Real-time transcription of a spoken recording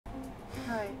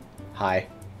Hi.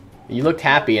 You looked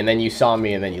happy, and then you saw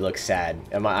me, and then you looked sad.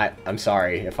 I'm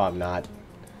sorry if I'm not.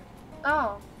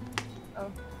 Oh. Oh.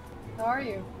 How are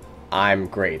you? I'm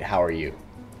great. How are you?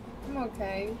 I'm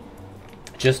okay.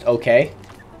 Just okay?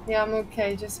 Yeah, I'm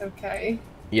okay. Just okay.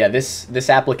 Yeah, this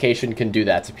application can do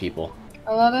that to people.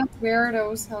 A lot of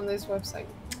weirdos on this website.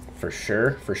 For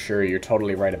sure. You're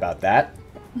totally right about that.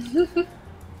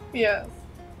 Yes.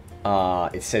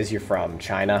 It says you're from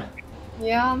China.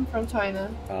 Yeah, I'm from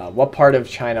China. What part of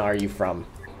China are you from?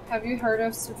 Have you heard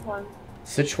of Sichuan?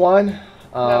 Sichuan?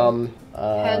 No.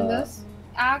 Pandas?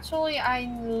 Actually,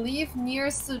 I live near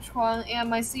Sichuan and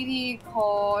my city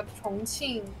called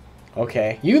Chongqing.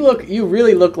 Okay. You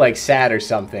really look like sad or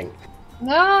something.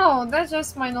 No, that's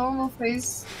just my normal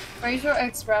facial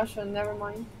expression. Never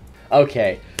mind.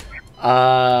 Okay.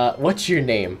 What's your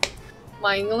name?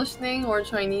 My English name or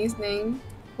Chinese name?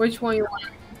 Which one you want?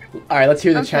 Alright, let's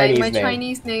hear the Chinese my name.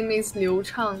 Chinese name is Liu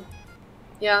Chang.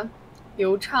 Yeah,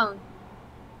 Liu Chang.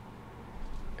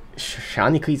 啥？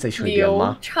你可以再说一遍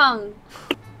吗？刘畅，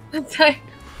在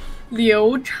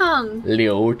刘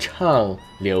畅。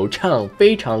刘畅，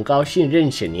非常高兴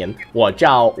认识您。我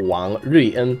叫王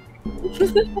瑞恩。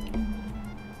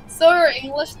So your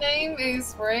English name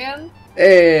is Ryan?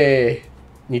 哎，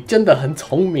你真的很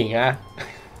聪明啊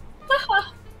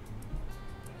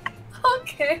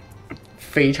！Okay.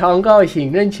 非常高兴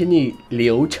认识你，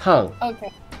刘畅。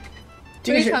Okay.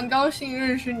 非常高兴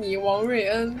认识你，王瑞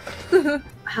恩。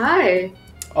Hi.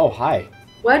 Oh, hi.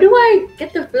 Why do I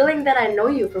get the feeling that I know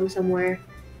you from somewhere?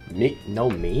 Me? No,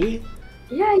 me?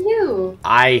 Yeah, you.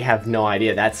 I have no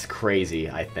idea. That's crazy,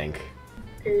 I think.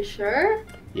 Are you sure?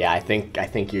 Yeah, I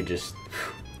think you're just...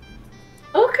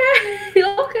 Okay.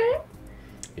 Okay.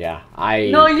 Yeah,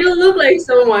 No, you look like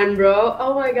someone, bro.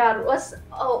 Oh my god. What's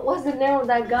the name of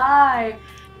that guy?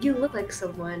 You look like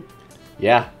someone.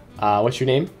 Yeah. What's your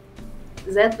name?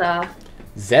 Zeta.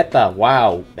 Zeta.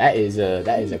 Wow, that is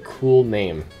a cool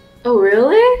name. Oh,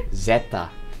 really? Zeta.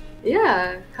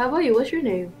 Yeah. How about you? What's your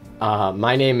name?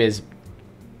 My name's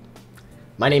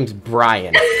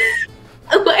Brian.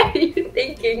 What are you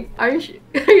thinking? Are you sure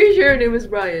your name is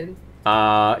Brian?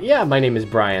 Yeah, my name is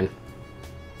Brian.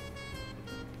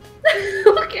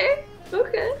 Okay.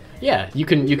 Okay. Yeah, you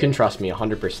can trust me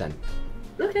 100%.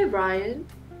 Okay, Brian.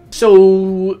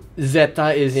 So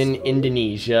Zeta is in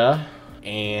Indonesia,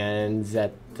 and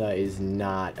Zeta is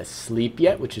not asleep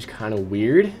yet, which is kind of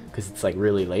weird because it's like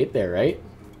really late there, right?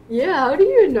 Yeah. How do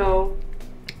you know?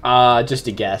 Just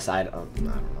a guess. I don't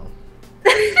know.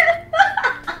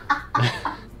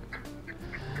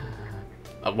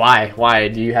 Why? Why?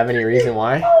 Do you have any reason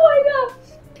why? Oh my god.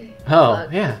 Okay. Oh,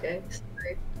 yeah. Okay.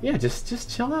 Sorry. Yeah, just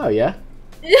chill out, yeah?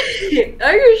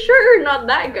 Are you sure you're not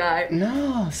that guy?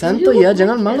 No, santo ya,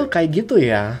 jangan malu kayak gitu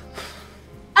ya.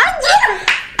 Anjir!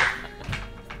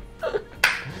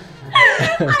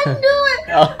 I knew it!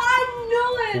 Oh. I knew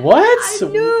it! What? I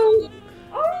knew!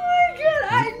 Oh my god,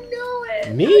 I knew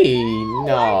it! Me?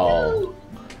 No.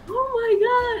 Oh my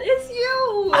god, it's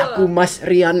you! Aku Mas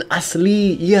Rian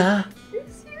asli, ya.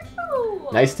 It's you!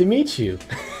 Nice to meet you.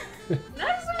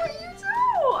 Nice to meet you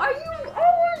too! Are you?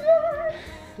 Oh my god!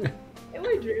 Am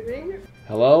I dreaming?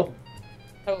 Hello?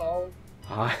 Hello.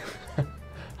 Hi.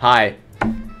 Hi.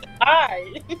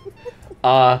 Hi.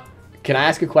 Can I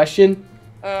ask a question?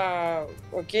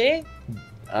 Okay.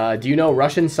 Do you know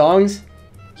Russian songs?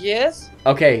 Yes.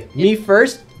 Okay, me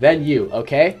first, then you,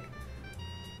 okay?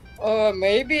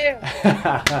 Maybe.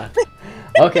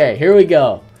 Okay, here we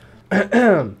go.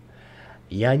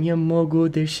 Я не могу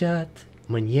дышать,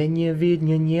 мне не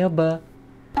видно неба.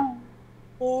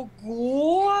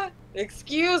 Ого!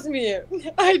 Excuse me,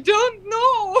 I don't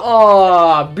know.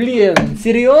 О, блин,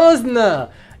 серьезно?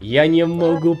 Я не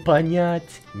могу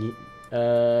понять,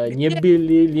 не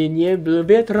били ли небо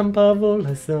ветром по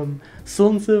волосам,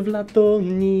 солнце в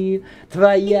ладони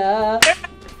твоя.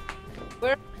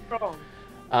 Where are you from?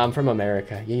 I'm from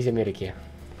America. Я из Америки.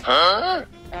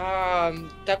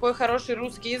 Такой хороший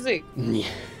русский язык. Нет.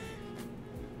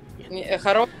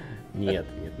 Хоро... Нет.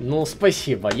 Ну,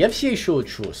 спасибо. Я все еще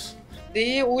учусь.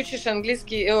 Ты учишь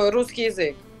русский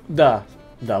язык? Да.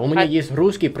 У меня есть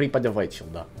русский преподаватель,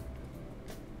 да.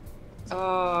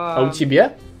 А у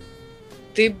тебя?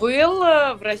 Ты был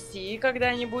в России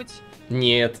когда-нибудь?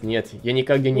 Нет, я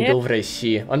никогда не был в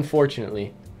России,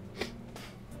 unfortunately.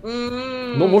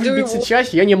 Но, может быть,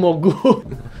 сейчас я не могу.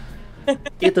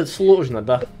 Это сложно,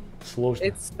 да. Сложно.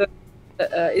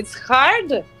 It's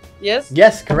hard? Yes?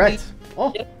 Yes, correct.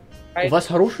 О, Right. у вас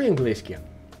хороший английский?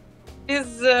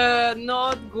 Is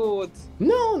not good.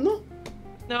 No.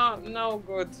 No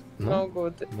good. No? No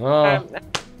good.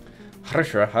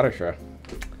 Хорошо.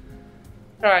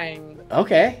 trying.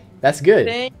 Okay, that's good.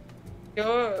 Thank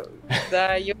you.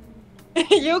 Да, you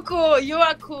cool. You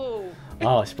are cool.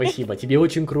 Oh, спасибо. Тебе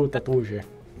очень круто тоже.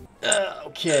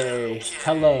 Okay,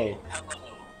 hello.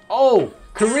 Oh,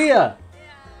 Korea!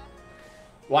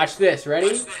 Watch this,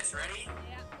 ready?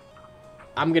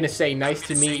 I'm gonna say nice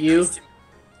to meet you.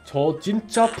 저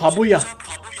진짜 바보야.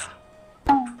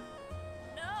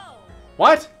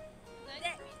 What?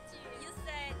 You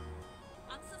said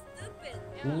I'm so stupid.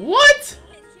 What?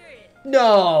 I can't hear it.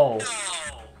 No.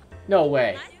 No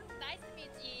way. Nice to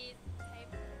meet you.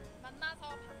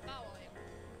 만나서 반가워요.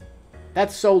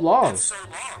 That's so long.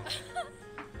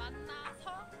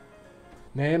 만나서.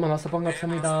 네, 만나서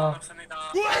반갑습니다.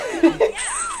 Yeah.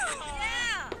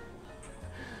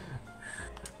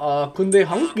 근데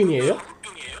한국인이에요?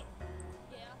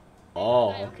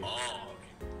 오케이.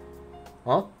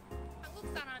 어? 한국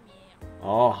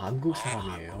사람이에요. 한국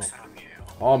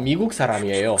사람이에요. 미국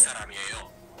사람이에요.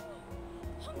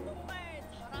 한국말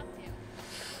잘하세요.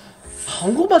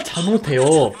 한국말 잘못해요.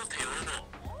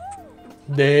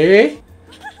 네?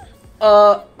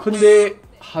 근데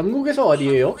한국에서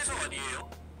어디예요? 서울이에요.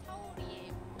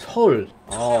 서울.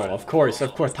 Of course.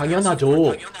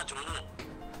 당연하죠.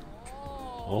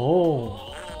 오.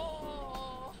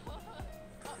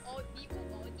 미국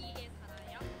어디에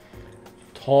살아요?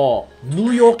 저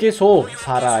뉴욕에서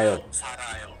살아요.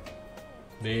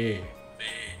 네.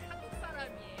 한국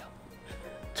사람이에요.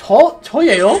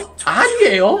 저예요?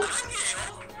 아니에요?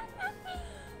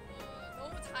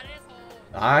 너무 잘해서.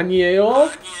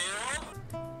 아니에요?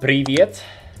 Привет.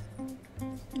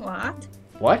 What?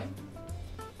 What?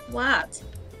 What?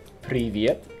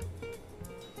 Привет.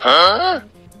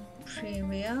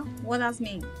 Trivia? What does it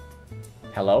mean?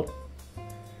 Hello.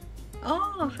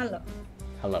 Oh, hello.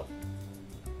 Hello.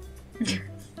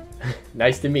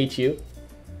 Nice to meet you.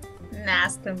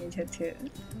 Nice to meet you too.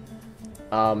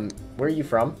 Where are you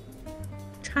from?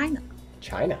 China.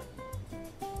 China.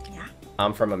 Yeah,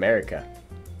 I'm from America.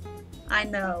 I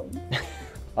know.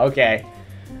 Okay.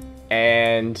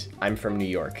 And I'm from New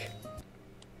York.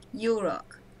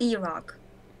 Iraq.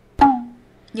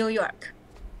 New York.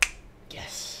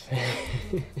 Yes.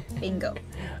 Bingo.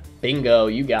 Bingo,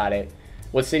 you got it.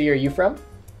 What city are you from?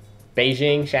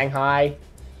 Beijing, Shanghai?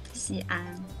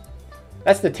 Xi'an.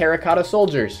 That's the terracotta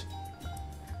soldiers.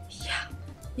 Yeah,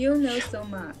 you know so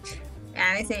much.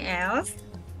 Anything else?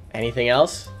 Anything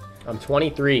else? I'm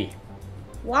 23.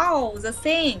 Wow, the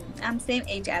same. I'm same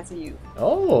age as you.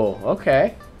 Oh,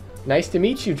 okay. Nice to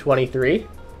meet you, 23.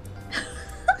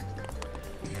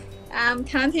 I'm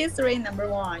 23, number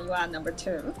 1. You are number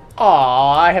 2.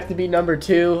 Aw, I have to be number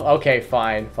 2? Okay,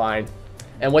 fine.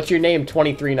 And what's your name,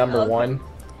 23 number Okay. 1?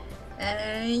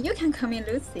 You can call me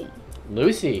Lucy.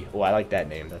 Lucy. Oh, I like that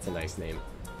name. That's a nice name.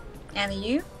 And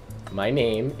you? My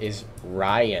name is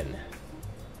Ryan.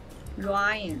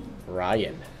 Ryan.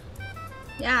 Ryan.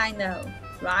 Yeah, I know.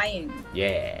 Ryan.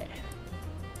 Yeah.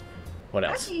 What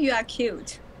I else? think you are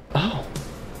cute. Oh.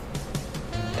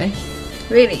 Thank you.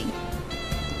 Really.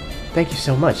 Thank you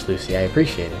so much, Lucy. I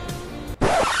appreciate it.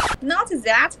 Not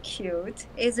that cute.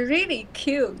 It's really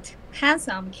cute.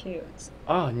 Handsome cute.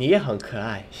 哦，你也很可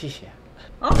爱，谢谢。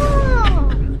 Oh,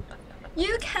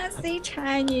 you can say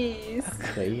Chinese.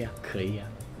 可以啊，可以啊。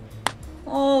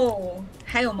哦，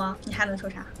还有吗？你还能说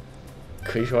啥？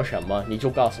可以说什么？你就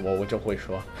告诉我，我就会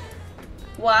说。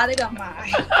我的个妈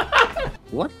呀！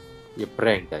 What? You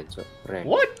prank aja, prank.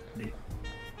 What?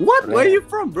 What? Where are you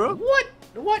from, bro?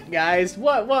 What, guys?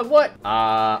 What?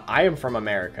 I am from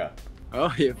America.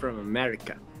 Oh, you're from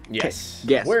America. Yes.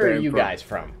 Guess Where where are I'm you from. guys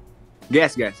from?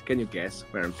 Guess. Can you guess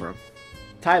where I'm from?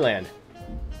 Thailand.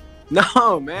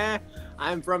 No, man.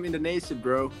 I'm from Indonesia,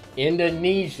 bro.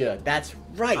 Indonesia. That's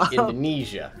right, Oh.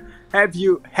 Indonesia. Have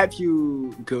you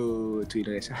go to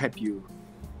Indonesia? Have you?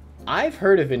 I've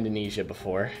heard of Indonesia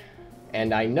before,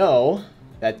 and I know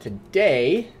that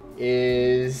today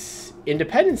is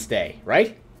Independence Day,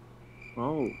 right?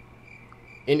 Oh.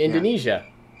 In Indonesia.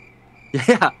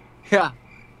 Yeah.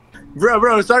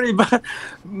 Bro, sorry, but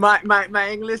my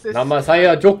English is. Nama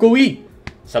saya Jokowi.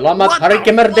 Selamat Hari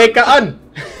Kemerdekaan.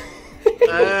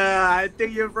 I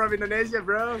think you're from Indonesia,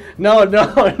 bro. No.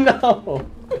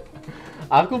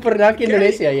 Aku pernah ke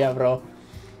Indonesia ya, bro.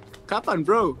 Kapan,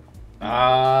 bro?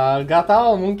 Gak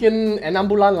tahu, mungkin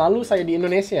 6 bulan lalu saya di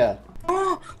Indonesia.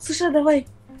 Oh, Susha, давай.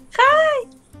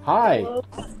 Hi.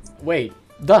 Wait,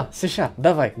 да, Саша,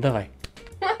 давай.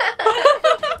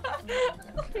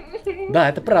 Да,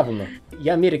 это правильно.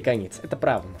 Я американец, это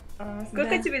правильно.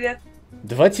 Сколько тебе лет?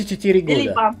 24 Или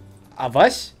года. вам? А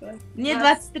вас? Мне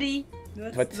 23.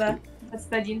 23.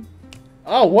 21.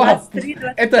 О, вау! 23,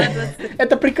 22, Это, 23.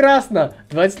 это прекрасно!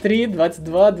 23,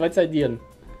 22, 21.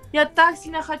 Я так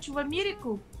сильно хочу в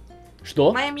Америку.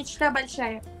 Что? Моя мечта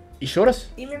большая. Еще раз?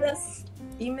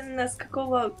 Именно с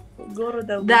какого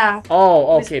города? Да.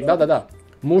 О, окей, да-да-да.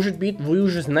 Может быть, вы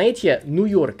уже знаете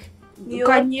Нью-Йорк?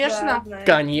 Нью-Йорк, Конечно. да, знаю.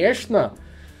 Конечно.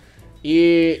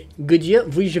 И где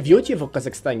вы живете в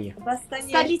Казахстане? В Астане.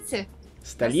 Столицы.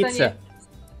 Столица?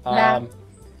 Да.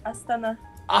 Астана.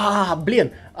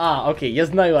 Блин. Окей, я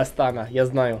знаю Астана, я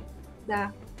знаю.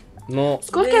 Да. Но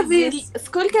Сколько здесь-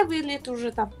 сколько вы лет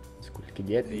уже там? сколько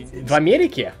лет? В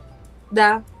Америке?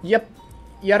 Да.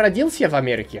 Я родился в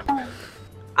Америке.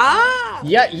 А,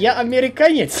 Я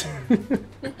американец.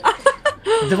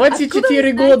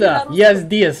 24 знаете года на я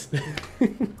здесь.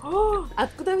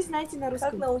 откуда вы знаете на Как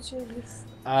русском? научились?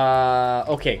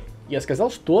 Окей, я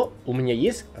сказал, что у меня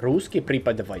есть русский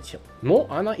преподаватель, но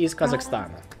она из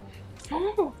Казахстана.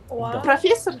 Вау.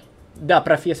 Профессор? Да,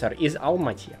 профессор из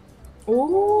Алматы.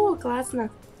 О, классно.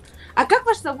 А как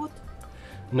вас зовут?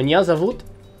 Меня зовут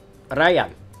Раян.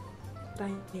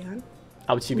 Райан.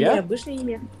 А у тебя? Необычное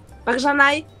имя.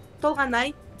 Бакжанай,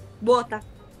 Толганай, Бота.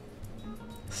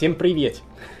 Всем привет.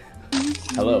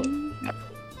 Hello.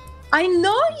 I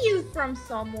know you from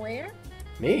somewhere.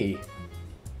 Me?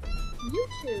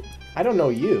 YouTube. I don't know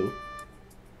you.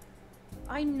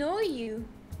 I know you.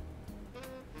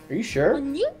 Are you sure?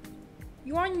 On you?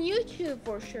 You are on YouTube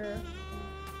for sure.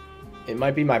 It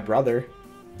might be my brother.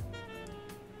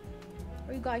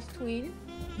 Are you guys twin?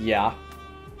 Yeah.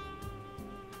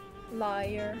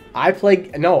 Liar. I play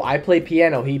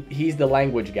piano. He's the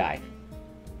language guy.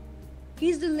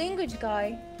 He's the language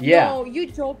guy. Yeah. No, you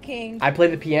joking. I play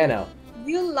the piano.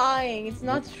 You lying. It's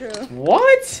not true.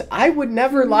 What? I would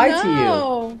never lie to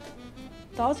No.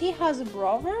 Does he has a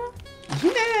brother?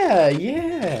 you.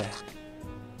 Yeah.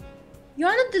 You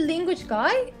are not the language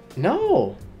guy?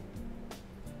 No.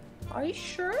 Are you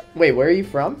sure? Wait, where are you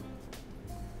from?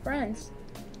 France.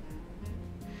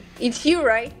 It's you,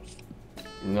 right?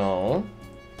 No.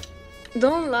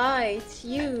 Don't lie. It's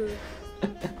you.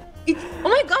 Oh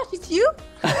my gosh, it's you?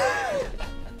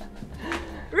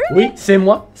 Oui, c'est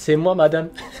moi, madame.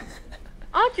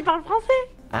 Ah, tu parles français?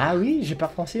 Ah oui, je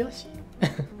parle français aussi.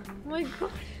 Oh my gosh.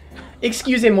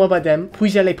 Excusez-moi, madame,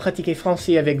 puis-je aller pratiquer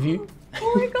français avec vous?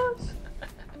 Oh my gosh.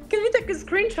 Can we take a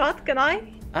screenshot? Can I?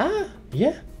 Ah,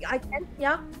 yeah. I can,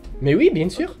 yeah. Mais oui, bien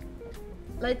sûr.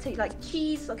 Let's say like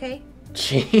cheese, okay?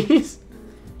 Cheese.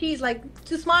 Cheese, like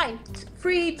to smile.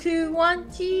 3, 2,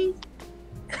 1, cheese.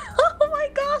 Oh my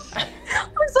gosh.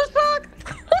 I'm so shocked.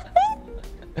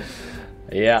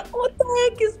 Yeah. What the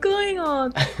heck is going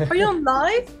on? Are you on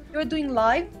live? You're doing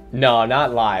live? No,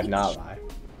 not live, not live.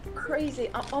 Crazy.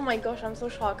 Oh my gosh, I'm so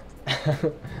shocked.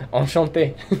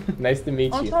 Enchanté. Nice to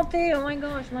meet you. Enchanté. Oh my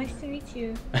gosh, nice to meet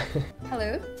you.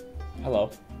 Hello. Hello.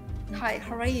 Hi,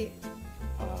 how are you?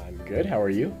 I'm good. How are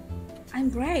you? I'm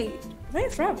great. Where are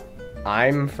you from?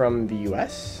 I'm from the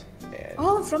US. And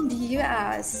Oh, from the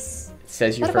US. it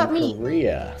says you're what from about me?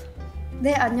 Korea.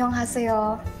 네,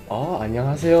 안녕하세요.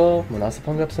 안녕하세요. 만나서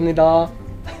반갑습니다.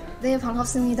 네,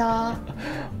 반갑습니다.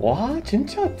 와,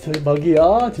 진짜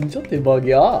대박이야. 진짜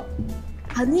대박이야.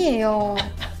 아니에요.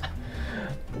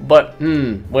 But,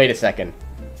 wait a second.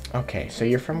 Okay, so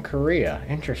you're from Korea.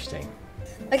 Interesting.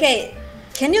 Okay,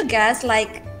 can you guess,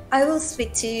 like, I will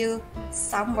speak to you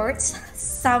some words,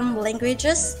 some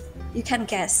languages. You can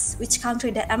guess which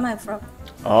country that am I from.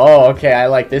 Oh, okay. I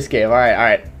like this game. All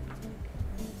right.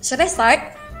 Should I start?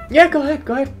 Yeah, go ahead.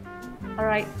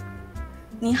 Alright.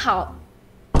 你好，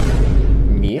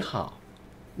你好，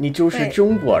你就是对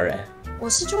中国人我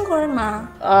是中国人吗？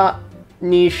啊？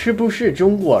你是不是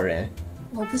中国人？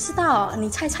我不知道，你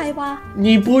猜猜吧。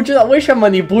你不知道，为什么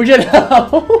你不知道？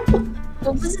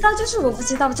我不知道，就是我不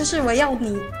知道，就是我要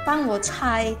你帮我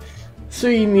猜。所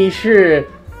以你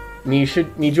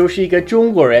就是一个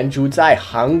中国人，住在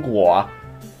韩国，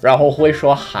然后会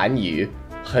说韩语，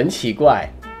很奇怪。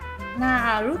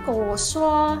那如果我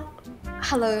说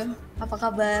Hello, apa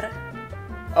kabar?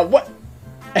 我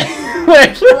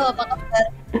Hello, apa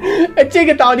kabar? 这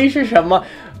个到底是什么？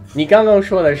你刚刚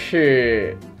说的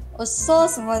是 我说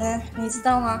什么呢？你知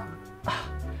道吗？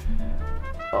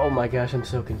 ？Oh my gosh, I'm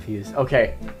so confused.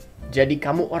 Okay, jadi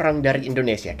kamu orang dari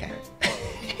Indonesia kan?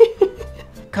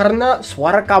 Karena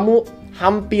suara kamu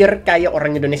hampir kayak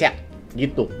orang Indonesia,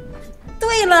 gitu.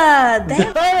 对了，对，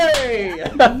对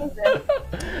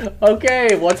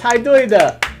 ，OK， 我猜对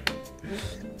的。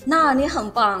那你很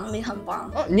棒，你很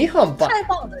棒，哦，你很棒。太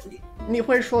棒了你。你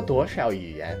会说多少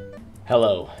语言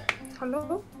 ？Hello,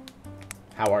 Hello,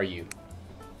 how are you?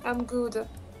 I'm good.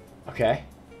 Okay.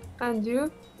 And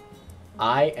you?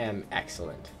 I am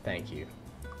excellent. Thank you.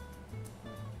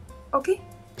 Okay.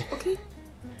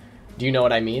 Do you know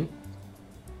what I mean?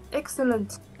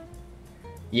 Excellent.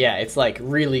 Yeah, it's like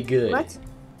really good. What?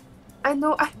 I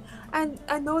know.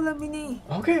 I know the meaning.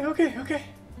 Okay.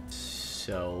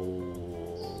 So,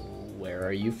 where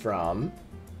are you from?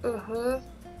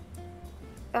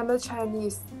 I'm a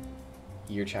Chinese.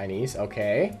 You're Chinese,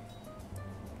 okay.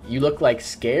 You look like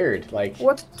scared, like...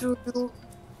 What do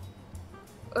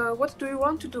you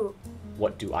want to do?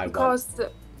 What do I want? Because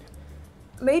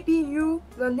maybe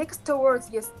the next words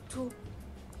is to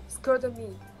scared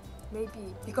me.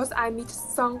 Maybe because I meet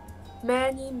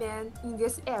many men in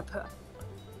this app.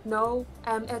 No,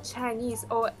 I'm a Chinese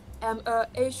or I'm a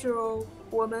Asian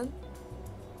woman.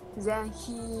 Then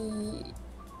he,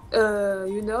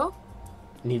 you know.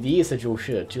 你的意思就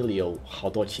是这里有好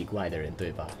多奇怪的人，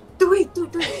对吧？对，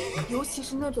尤其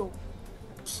是那种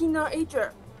teenager，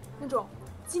 那种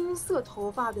金色头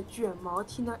发的卷毛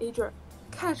teenager，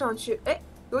 看上去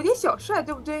有点小帅，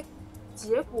对不对？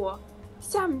结果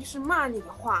下面就是骂你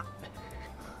的话。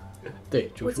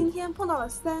对，我今天碰到了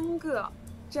3个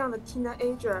这样的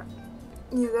teenager，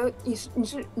 你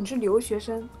是留学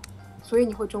生，所以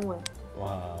你会中文？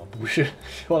哇，不是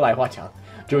说来话长，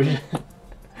就是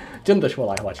真的说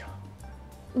来话长。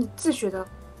你自学的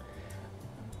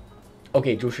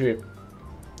 ？OK， 就是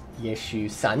也许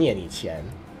3年以前，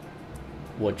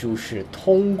我就是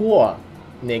通过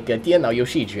那个电脑游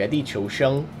戏《绝地求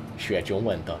生》学中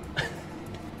文的。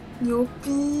牛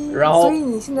逼！然后，所以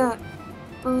你现在，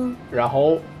然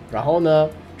后呢，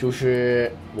就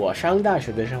是我上大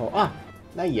学的时候啊，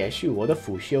那也许我的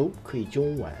辅修可以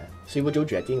中文，所以我就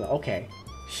决定了 ，OK，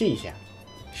 试一下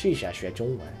学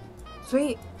中文。所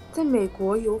以在美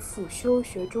国有辅修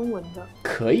学中文的，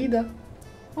可以的。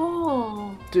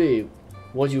哦，对，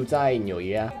我就在纽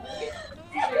约啊。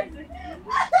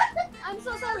I'm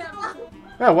so sorry.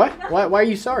 What? Why are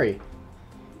you sorry?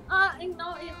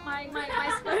 No, my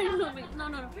screen. No.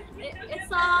 It's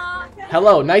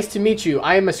Hello, nice to meet you.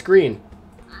 I am a screen.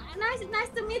 Nice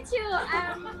to meet you.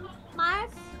 My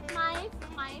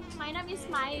name is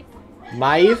Maif.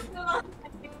 Maif?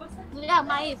 Yeah,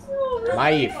 Maif.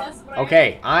 Maif.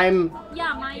 Okay, I'm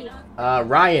Yeah, Maif.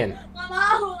 Ryan.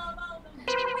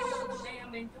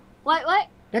 What?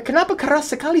 Ya, kenapa keras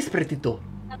sekali seperti itu?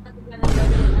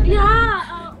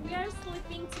 Yeah, we are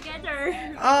sleeping together.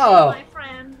 Oh. My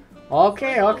friend.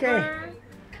 Okay.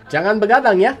 Jangan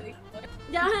begadang ya.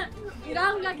 Jangan.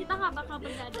 Enggak, kita nggak bakal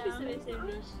begadang.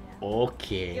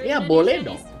 Oke, ya boleh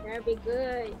dong. Very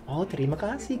good. Oh, terima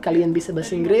kasih. Kalian bisa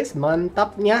bahasa Inggris,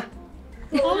 mantapnya.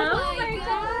 Oh my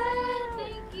god.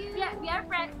 Thank you. Yeah, we are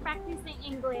practicing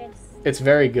English. It's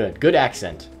very good. Good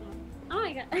accent. Oh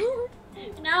my god.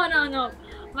 No.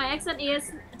 My accent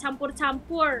is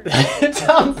campur-campur.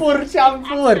 Campur.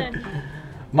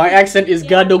 My accent is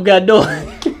gado-gado.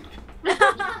 What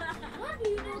do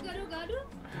you know gado-gado?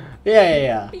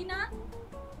 Yeah. Peanut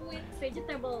with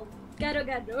vegetable.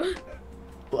 Gado-gado.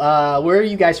 Where are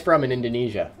you guys from in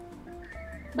Indonesia?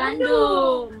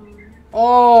 Bandung.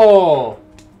 Oh,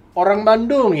 orang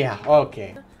Bandung ya.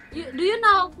 Oke. Do you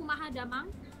know kumaha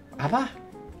damang? Apa?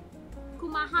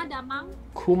 Kumaha damang?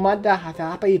 Kumada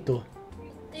apa itu?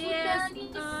 Is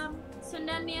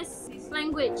Sundanese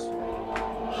language.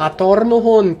 Hator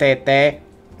nuhun, Tete.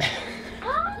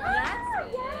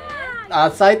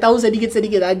 Saya tahu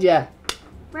sedikit-sedikit aja.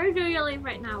 Where do you live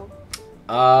right now?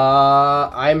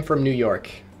 I'm from New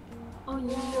York. Oh,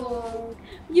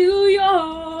 New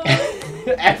York.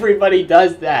 Everybody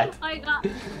does that. Oh my god.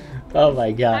 Oh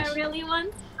my gosh. I really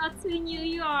want to go to New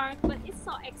York, but it's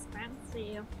so expensive.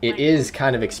 It is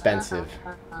kind of expensive.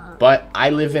 But I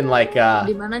live in like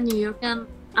Di mana New York kan?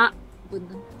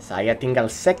 Saya tinggal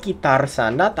sekitar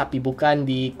sana tapi bukan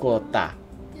di kota.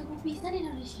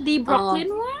 Di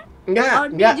Brooklyn where? Enggak.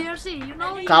 New Jersey, you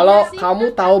know. Kalau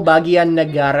kamu tahu bagian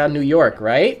negara New York,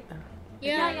 right?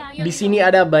 Yeah. Di sini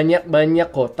ada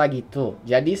banyak kota gitu.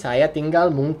 Jadi saya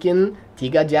tinggal mungkin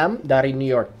 3 jam dari New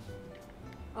York.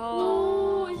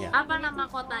 Oh. Yeah. Apa nama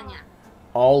kotanya?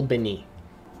 Albany.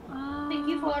 Thank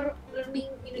you for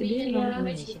learning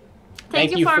Indonesian.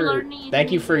 Thank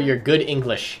you for your good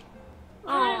English.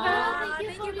 Thank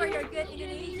you for your good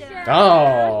Indonesian.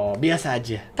 Oh, biasa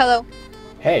aja. Hello.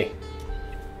 Hey.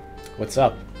 What's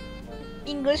up?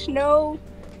 English, no.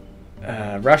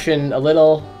 Russian a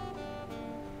little.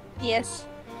 Yes.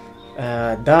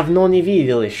 Давно не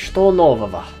виделись. Что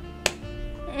нового?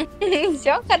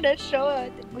 Все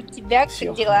хорошо. У тебя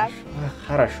как дела?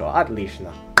 Хорошо,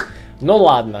 отлично. Ну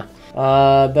ладно.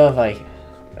 Давай.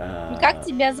 Как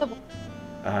тебя зовут?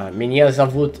 Меня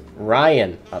зовут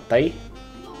Райан, а ты?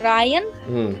 Райан?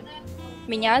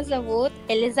 Меня зовут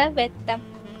Елизавета.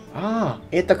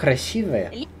 Это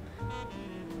красивое.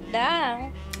 Да.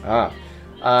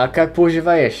 Как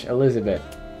поживаешь, Элизабет?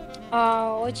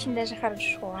 Очень даже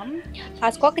хорошо.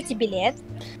 А сколько тебе лет?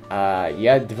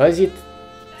 Я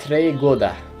 23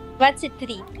 года.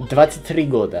 23. 23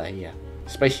 года я.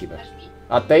 Спасибо.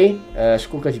 А ты?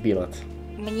 Сколько тебе лет?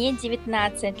 Мне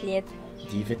 19 лет.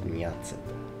 19.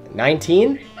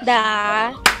 19?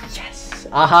 Да. Yes.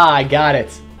 Ага, I got it.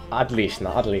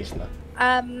 Отлично, отлично.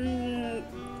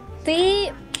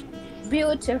 Ты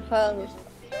beautiful.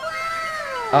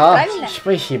 Правильно?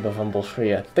 Спасибо вам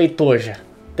большое. Ты тоже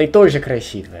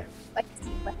красивая.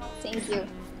 Спасибо. Thank you.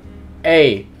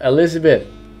 Эй, Элизабет,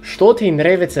 что тебе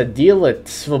нравится делать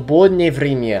в свободное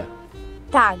время?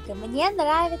 Так, мне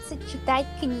нравится читать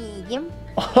книги.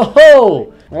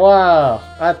 О-хо-хо! Вау,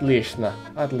 отлично,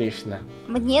 отлично.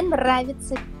 Мне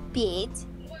нравится петь.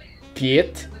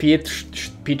 Петь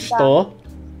что?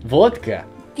 Водка?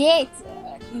 Петь.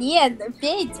 Нет,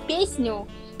 петь песню.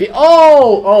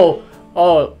 О!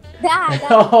 Да.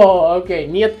 О, окей,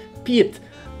 нет, петь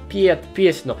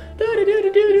песню.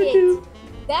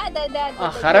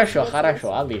 Да. Хорошо,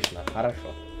 отлично, хорошо.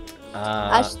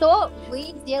 А что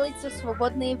вы делаете в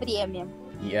свободное время?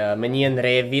 Мне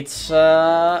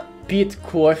нравится пить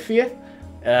кофе.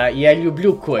 Я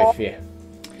люблю кофе.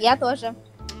 Я тоже.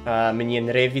 Мне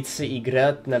нравится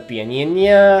играть на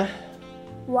пианино.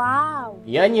 Вау.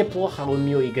 Я неплохо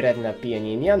умею играть на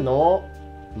пианино, но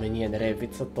мне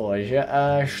нравится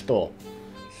тоже. Что?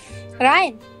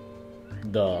 Райан.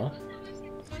 Да.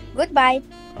 Goodbye.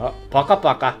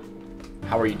 Пока-пока.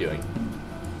 How are you doing?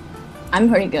 I'm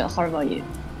pretty good. How about you?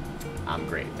 I'm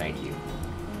great, thank you.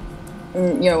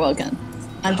 You're welcome.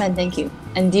 I'm fine, thank you.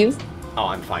 And you? Oh,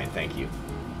 I'm fine, thank you.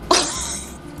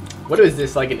 What is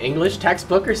this, like an English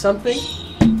textbook or something?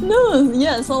 No,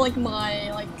 yeah, so like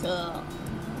my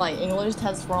English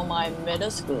test from my middle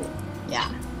school. Yeah.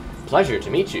 Pleasure to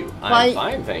meet you. I'm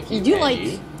fine, thank you. You do like,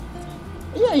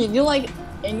 yeah, you do like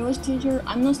English teacher.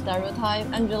 I'm not stereotype.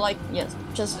 And you're like, yes,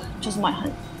 just my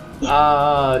honey.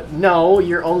 No,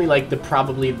 you're only like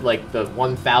probably like the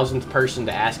 1000th person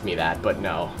to ask me that, but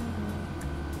no.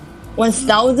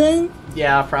 1000?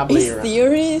 Yeah, probably. Is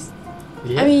serious?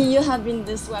 Yeah. I mean, you have been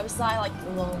this website like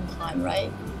a long time,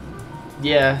 right?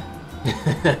 Yeah.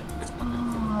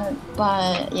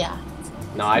 But yeah.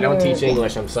 No, I don't teach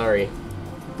English, I'm sorry.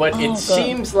 But it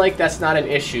seems like that's not an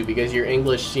issue because your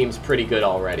English seems pretty good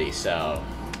already, so...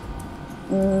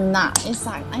 Nah, it's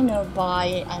like, I know, but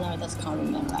I know that's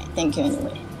compliment, right? Thank you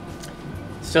anyway.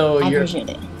 So I you're... appreciate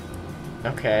it.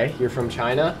 Okay, you're from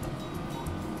China?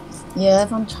 Yeah,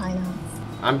 from China.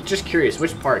 I'm just curious,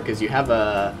 which part? Because you have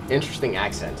a interesting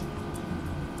accent.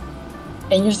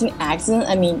 Interesting accent?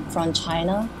 I mean, from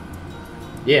China?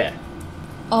 Yeah.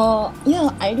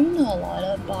 Yeah, I do know a lot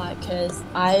about because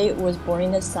I was born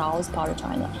in the south part of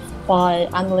China, but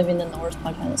I'm living in the north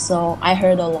part of China, so I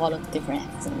heard a lot of different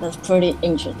accents. That's pretty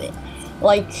interesting.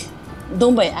 Like,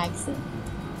 Dongbei accent.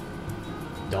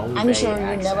 Dongbei I'm sure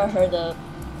accent. you never heard of...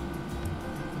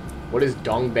 What is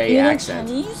Dongbei accent?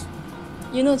 Chinese?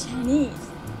 You know Chinese?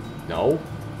 No.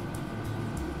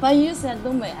 But you said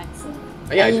Dongbei accent.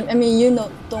 Yeah, I mean, you know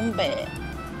Dongbei.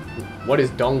 What is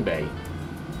Dongbei?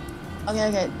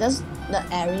 Okay, that's the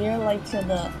area like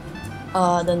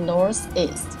the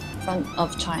northeast front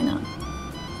of China.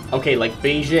 Okay, like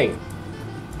Beijing.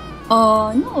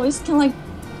 No, it's kind of like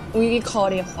we call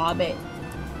it Hubei.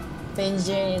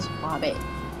 Beijing is Hubei.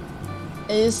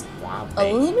 It's a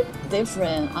little bit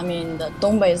different. I mean, the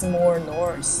Dongbei is more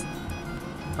north.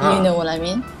 You know what I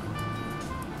mean?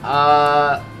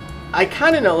 I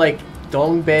kind of know like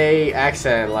Dongbei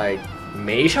accent, like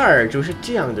没事儿就是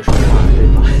这样的说话，对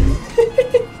吧？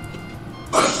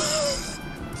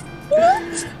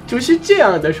就是这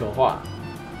样的说话。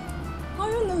How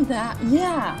you know that?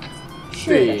 Yeah.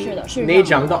 是的。那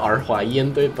讲的儿化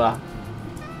音对吧？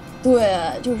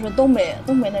对，就是东北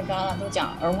那旮旯都讲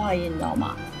儿化音，你知道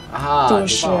吗？就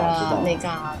是那个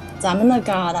咱们那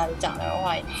旮旯讲的儿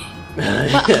化音。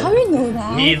But how you know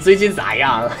that? 你最近咋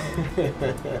样？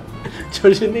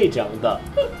就是那种的。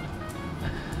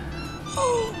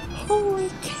Holy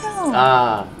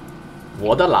cow!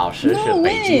 我的老师是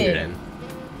北京人。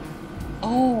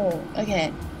哦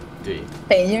 ，OK。对。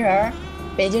北京人。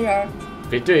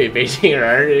对，北京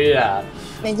人啊。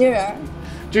北京人。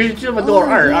就是这么多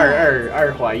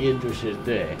二化音，就是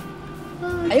对。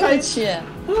哎呦我去！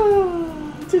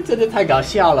这真的太搞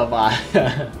笑了吧！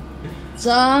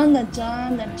真的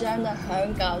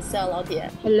很搞笑，老铁。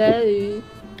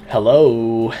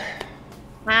Hello.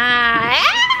 Hi.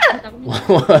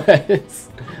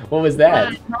 What was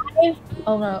that?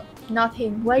 Oh no,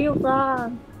 nothing. Where you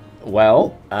from?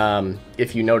 Well,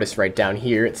 if you notice right down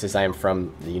here, it says I am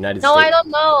from the United No, States. I don't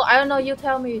know. I don't know. You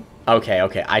tell me. Okay,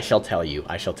 okay. I shall tell you.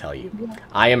 I shall tell you.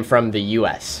 I am from the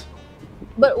U.S.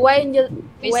 But when you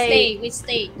Which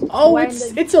state? Oh, Where in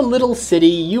it's a little city.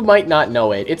 You might not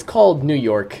know it. It's called New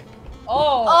York.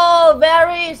 Oh,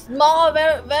 very small,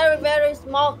 very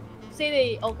small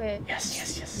city. Okay.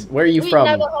 Yes. Where are you We from?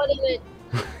 never heard of it.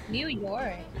 New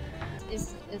York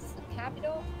is the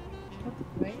capital,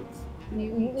 right?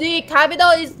 The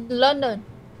capital is London.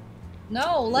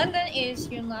 No, London is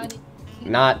United.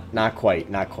 Not quite.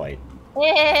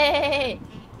 Hey,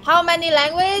 how many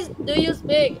languages do you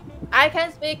speak? I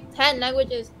can speak 10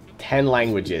 languages. 10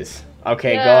 languages.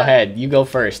 Okay, go Yeah. ahead. You go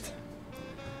first.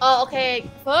 Oh, okay.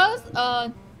 First,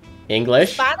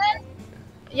 English, Spanish.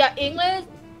 Yeah, English,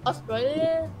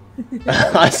 Australian,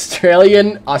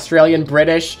 Australian,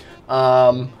 British,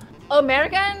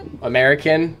 American.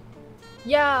 American.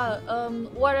 Yeah.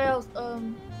 What else?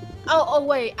 Oh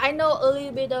wait. I know a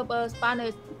little bit of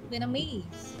Spanish. Vietnamese.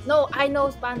 No, I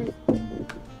know Spanish.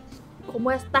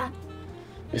 ¿Cómo está?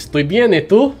 Estoy bien, ¿y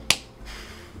tú?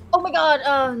 Oh my God.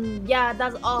 Yeah,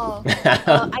 that's all.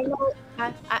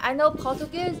 I know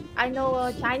Portuguese. I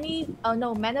know Chinese.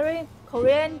 No, Mandarin,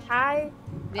 Korean, Thai,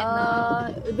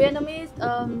 Vietnamese.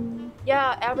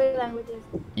 Yeah, every language.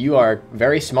 You are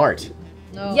very smart.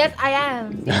 No. Yes, I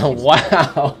am.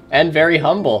 Wow, and very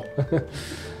humble.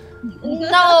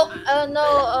 No.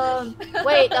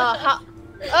 Wait.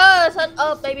 Shut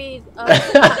up, baby.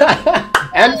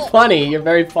 And funny. You're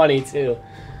very funny too.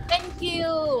 Thank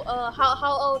you.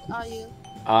 How old are you?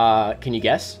 Can you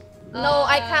guess? No,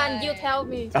 I can't. You tell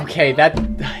me. Okay,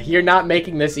 you're not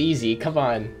making this easy. Come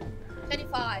on.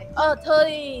 25.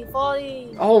 30,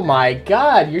 40. Oh my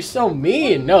God, you're so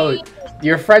mean. No,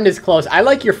 your friend is close. I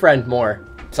like your friend more.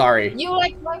 Sorry. You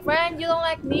like my friend. You don't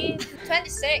like me.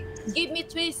 26. Give me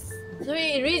three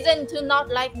reasons to not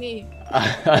like me.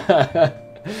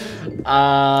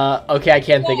 Okay, I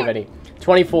can't think of any.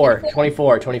 24.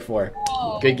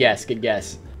 Good guess.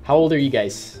 How old are you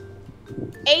guys?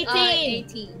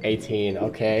 18. 18,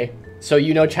 okay. So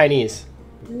you know Chinese?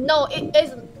 No, it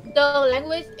is the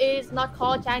language is not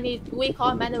called Chinese. We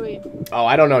call Mandarin. Oh,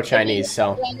 I don't know Chinese,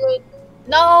 so. Language.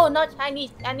 No, not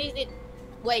Chinese. Chinese is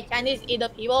the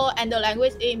people and the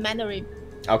language is Mandarin.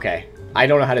 Okay. I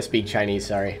don't know how to speak Chinese,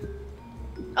 sorry.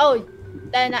 Oh,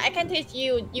 then I can teach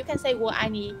you. You can say 我爱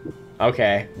你.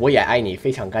 Okay. 我也爱你，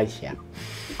非常感谢。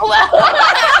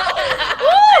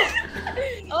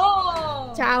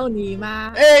哦，教你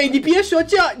吗？哎，你别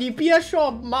说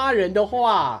骂人的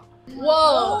话。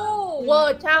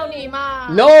我教你吗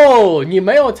No， 你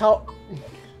没有抄。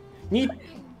你。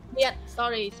Yeah,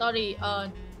 sorry.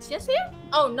 谢谢。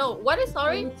Oh no, what is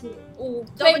sorry?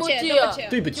 对不起。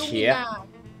对不起。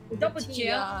对不起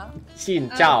啊。xin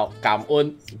chào, cảm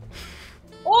ơn.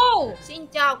 Oh, xin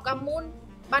chào, cảm ơn.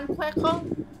 Ban khoe không?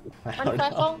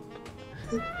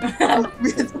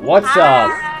 What's up?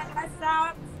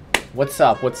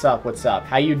 What's up?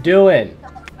 How you doing?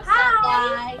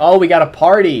 Hi. Oh, we got a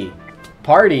party.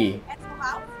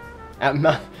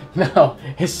 No,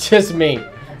 it's just me.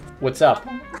 What's up?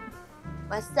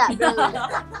 What's up, bro?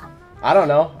 I don't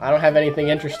know. I don't have anything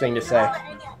interesting to say.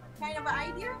 Kind of an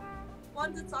idea?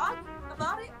 Want to talk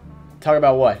about it? Talk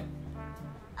about what?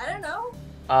 I don't know.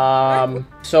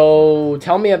 So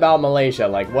tell me about Malaysia.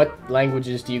 Like, what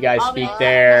languages do you guys speak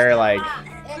there? Like,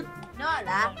 No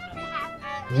lah.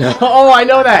 no. Oh, I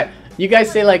know that. You guys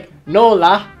say like no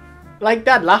lah, like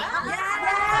that lah.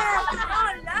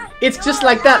 It's just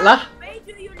like that lah. Where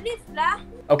do you live lah?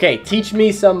 Okay, teach me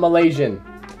some Malaysian.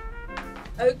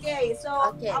 Okay, so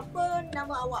apa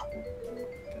nama awak?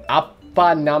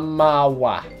 Apa nama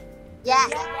awak? Yeah.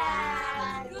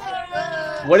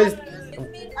 What is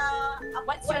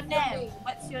What's your name?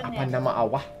 What's your apa nama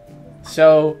awak?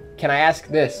 So, can I ask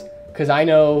this? Because I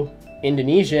know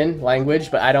Indonesian language,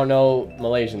 but I don't know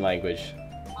Malaysian language.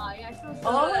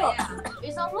 Oh,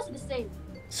 it's almost the same.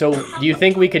 So, do you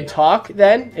think we could talk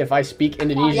then if I speak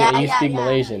Indonesian and you speak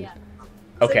Malaysian?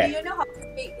 Okay. So do you know how to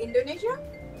speak Indonesian?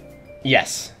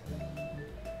 Yes.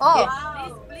 Oh,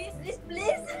 please.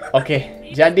 Oke,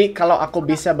 jadi kalau aku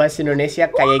bisa bahasa Indonesia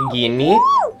kayak gini,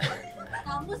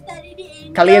 Kamu study di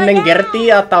Indo. kalian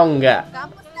mengerti atau enggak?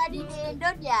 Kamu study di Indo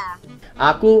ya?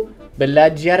 Aku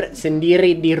belajar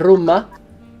sendiri di rumah.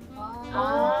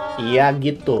 Iya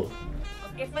gitu.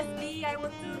 Okay, firstly I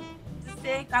want to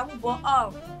say kamu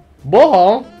bohong.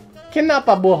 Bohong?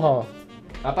 Kenapa bohong?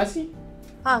 Apa sih?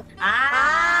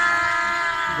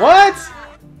 What?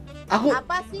 Aku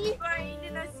Apa sih? You're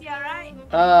Indonesia, right?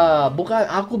 Bukan,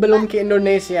 aku belum ke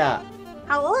Indonesia.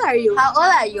 How old are you? How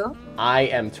old are you? I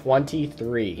am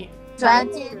 23.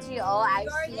 23. Oh, I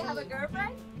see. You have a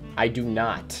girlfriend? I do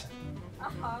not.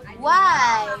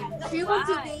 Why? She wants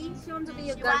to be. She wants to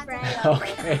be your girlfriend.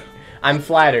 Okay, I'm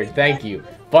flattered. Thank you,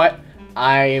 but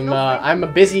I'm a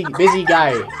busy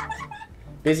guy.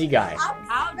 Busy guy.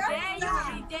 How dare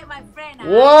you date my friend?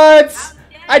 What?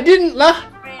 I didn't lah.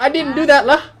 I didn't do that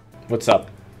lah. What's up?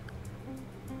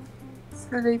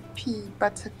 Sleepy,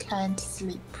 but can't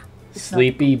sleep.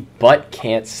 Sleepy but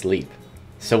can't sleep.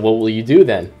 So what will you do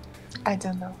then? I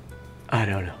don't know. I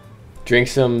don't know. Drink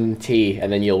some tea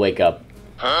and then you'll wake up.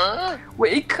 Huh?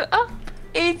 Wake up?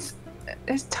 It's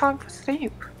time for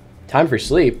sleep. Time for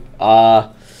sleep?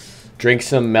 Drink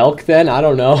some milk then? I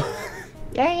don't know.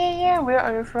 Yeah. Where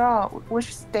are you from?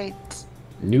 Which state?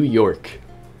 New York.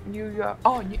 New York.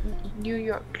 Oh, New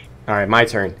York. Alright, my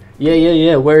turn.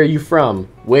 Yeah. Where are you from?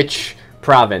 Which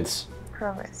province?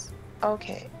 Province.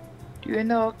 Okay. Do you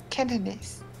know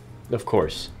Cantonese? Of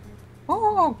course.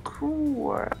 Oh,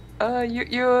 cool.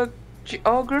 Your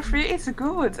geography is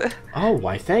good. Oh,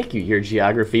 why thank you. Your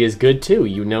geography is good too.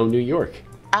 You know New York.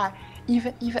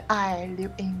 Even I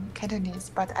live in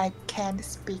Cantonese, but I can't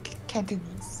speak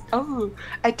Cantonese. Oh,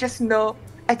 I just know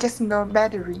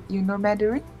Mandarin. You know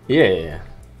Mandarin? Yeah.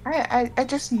 I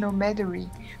just know Mandarin.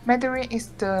 Mandarin is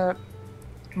the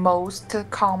most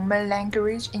common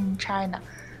language in China.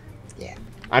 Yeah.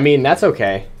 I mean, that's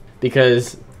okay.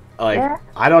 Because,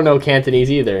 I don't know Cantonese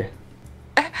either.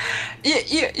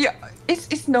 Yeah.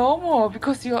 It's normal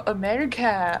because you're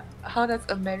American. How does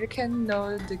American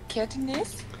know the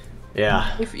Cantonese?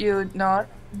 Yeah. If you're not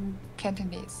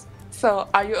Cantonese. So,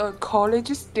 are you a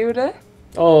college student?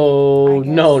 Oh,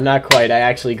 no, not quite. I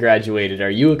actually graduated.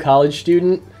 Are you a college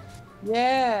student?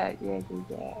 Yeah.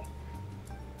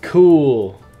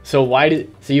 Cool. So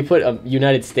so you put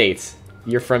United States.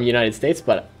 You're from United States,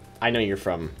 but I know you're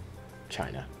from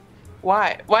China.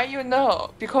 Why? Why you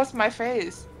know? Because my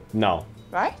face. No.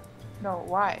 Right? No,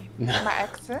 why? No. My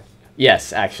accent?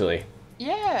 Yes, actually.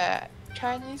 Yeah.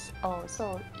 Chinese. Oh,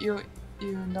 so you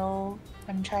know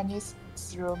I'm Chinese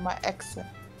through my accent.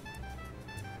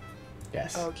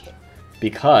 Yes. Okay.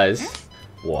 Because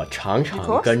我常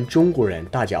常跟中国人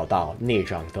打交道那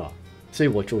种的，所以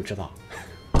我就知道。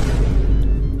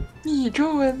你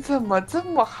中文怎么这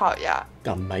么好呀？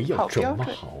没有这么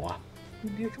好啊。你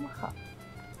没有这么好。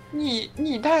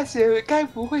你大学该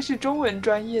不会是中文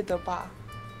专业的吧？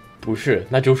不是，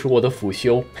那就是我的辅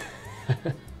修。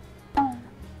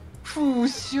辅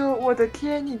修，我的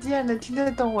天，你竟然能听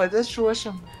得懂我在说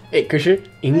什么？哎，可是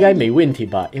应该没问题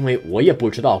吧？因为我也不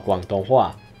知道广东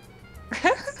话。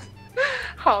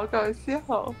好搞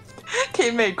笑，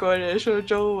听美国人说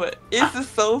中文 ，It's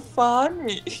so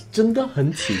funny。真的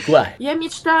很奇怪。Я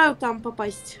мечтаю там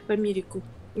попасть в Америку.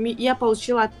 Я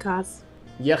получила отказ.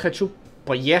 Я хочу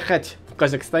поехать в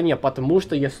Казахстан, потому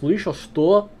что я слышал,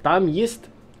 что там есть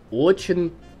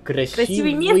очень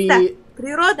красивые место,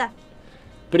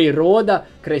 природа,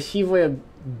 красивая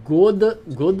год,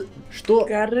 что?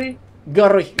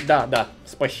 Горы, да,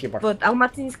 спасибо. Вот,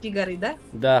 Алматинские горы, да?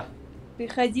 Да.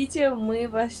 Приходите, мы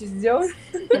вас ждем.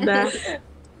 Да.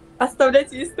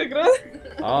 Оставляйте Инстаграм.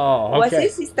 У вас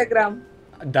есть Инстаграм?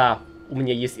 Да, у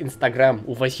меня есть Инстаграм.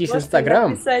 У вас есть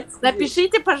Инстаграм?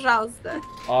 Напишите, пожалуйста.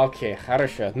 Окей,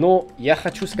 хорошо. Ну, я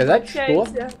хочу сказать,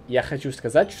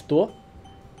 что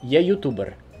я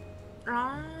ютубер.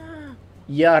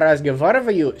 Я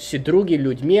разговариваю с другими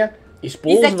людьми,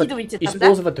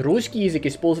 использовать русский язык,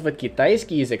 использовать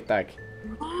китайский язык, так.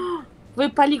 Вы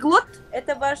полиглот?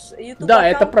 Это ваш YouTube Да,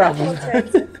 это правда.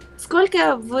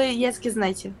 Сколько вы языки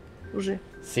знаете уже?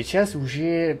 Сейчас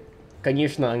уже,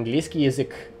 конечно, английский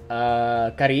язык,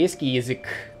 корейский язык.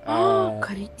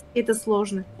 Корейский это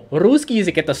сложно. Русский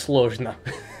язык это сложно.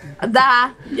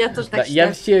 Да, я тоже так считаю.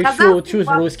 Я все еще учусь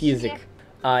русский язык.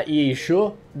 И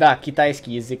еще, да,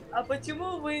 китайский язык. А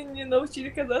почему вы не научили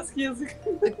казахский язык?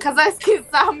 Казахский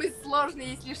самый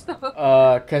сложный, если что.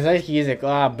 Казахский язык,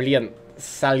 блин,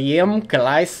 Салем,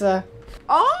 Клайса.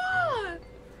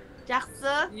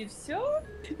 Жақсы. И все?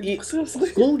 И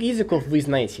сколько языков вы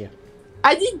знаете?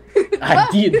 Один.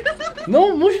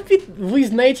 Ну, может быть, вы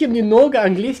знаете немного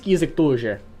английский язык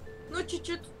тоже. Ну,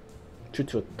 чуть-чуть.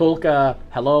 Чуть-чуть. Только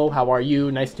hello, how are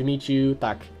you, nice to meet you,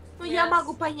 так. Ну, я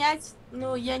могу понять,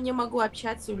 но я не могу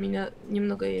общаться, у меня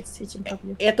немного есть с этим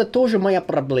проблем. Это тоже моя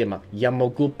проблема. Я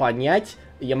могу понять,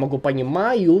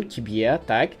 понимаю тебе,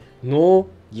 так, но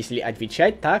если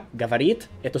отвечать так, говорит,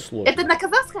 это сложно. Это на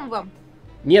казахском вам?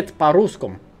 Нет,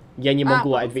 по-русскому. Я не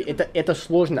могу ответить. Это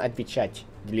сложно отвечать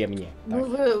для меня.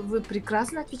 Ну, вы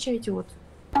прекрасно отвечаете, вот.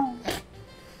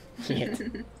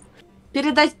 Нет.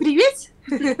 Передать привет?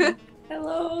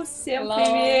 Hello, всем Hello.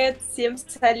 привет, всем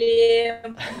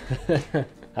салем.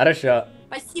 Хорошо.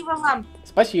 Спасибо вам.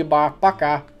 Спасибо.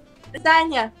 Пока. До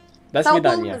свидания. До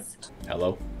свидания. Салбулмыз.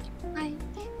 Hello. Hi.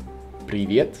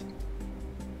 Привет.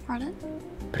 Pardon?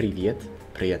 Привет.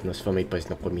 Приятно с вами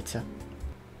познакомиться.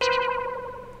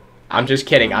 I'm just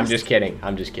kidding. I'm just kidding.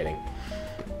 I'm just kidding.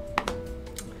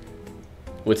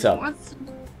 What's up?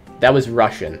 That was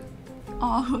Russian.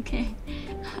 Oh, okay.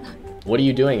 What are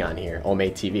you doing on here,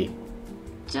 Omate TV?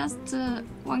 Just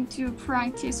want to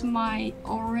practice my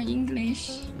oral English.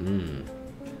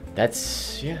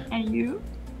 That's, yeah. And you?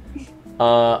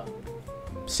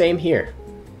 Same here.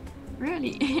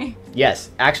 Really? Yes,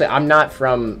 actually, I'm not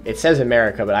from. It says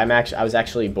America, but I was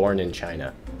actually born in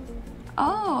China.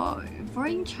 Oh,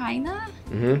 born in China?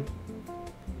 Mm-hmm.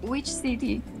 Which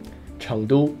city?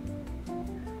 Chengdu.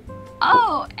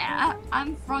 Oh,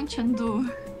 I'm from Chengdu.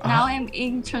 Now I'm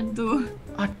in Chengdu.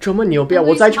 啊，这么牛逼啊！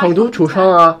我在成都出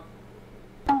生啊。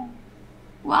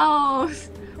Wow,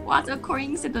 what a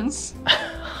coincidence!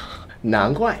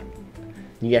 难怪，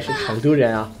你也是成都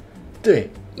人啊。对。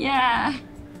Yeah,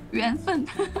 缘分。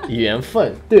缘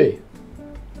分，对。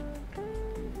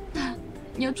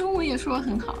你的中文也说得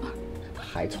很好。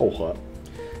还凑合。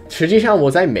实际上我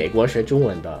在美国学中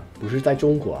文的，不是在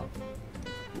中国。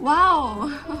Wow.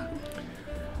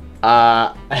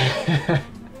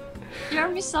 Share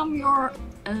me some your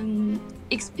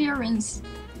experience.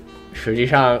 实际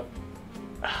上，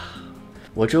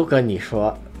我就跟你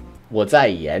说，我在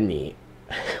演你，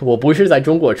我不是在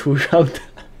中国出生的，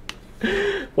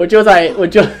我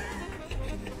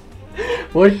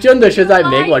真的是在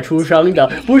美国出生的，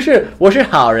不是，我是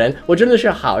好人，我真的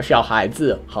是好小孩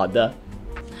子，好的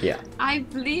 ，Yeah. I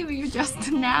believe you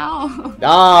just now.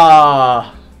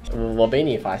 啊，我被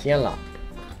你发现了。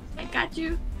I got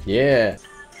you. Yeah.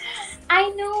 I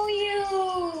know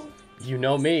you. You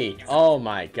know me. Oh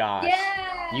my gosh.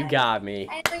 Yeah. You got me.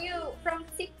 I know you from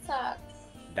TikTok.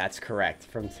 That's correct,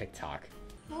 from TikTok.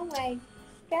 Oh my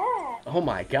god. Oh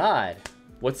my god.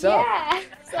 What's up? Yeah.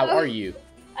 How are you?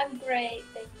 I'm great,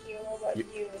 thank you. How about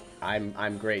you?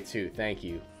 I'm great too, thank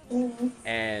you.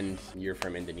 And you're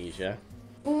from Indonesia?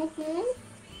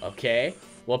 Okay.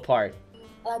 What part?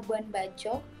 Labuan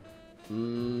Bajo.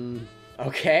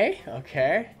 Okay.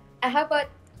 How about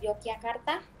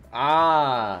Yogyakarta?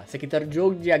 Ah, sekitar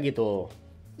Jogja gitu.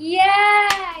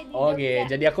 Yeah. Oke,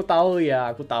 jadi aku tahu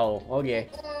ya, aku tahu. Oke.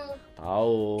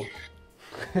 Tahu.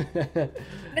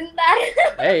 Bentar.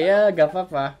 Ya, gak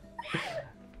apa-apa.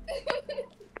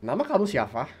 Nama kamu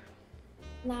siapa?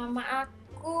 Nama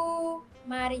aku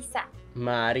Marisa.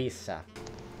 Marisa.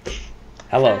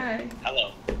 Hello. Hi.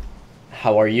 Hello.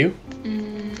 How are you?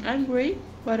 I'm great.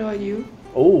 What about you?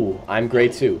 Oh, I'm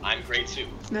great too.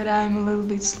 But I'm a little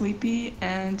bit sleepy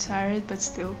and tired, but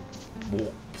still.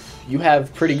 You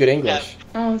have pretty good English.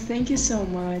 Oh, thank you so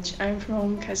much. I'm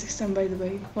from Kazakhstan, by the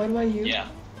way. What about you? Yeah.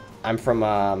 I'm from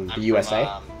the USA.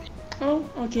 Oh,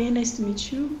 okay. Nice to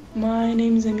meet you. My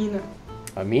name is Amina.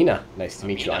 Amina, nice to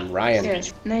meet you. I'm Ryan.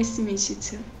 Yes, nice to meet you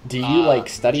too. Do you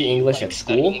study English at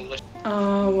school?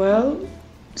 Well,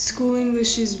 school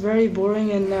English is very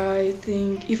boring, and I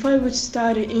think if I would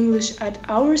study English at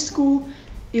our school,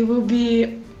 it will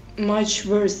be much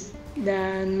worse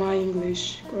than my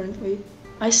English currently.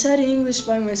 I study English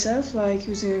by myself, like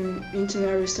using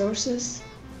internet resources.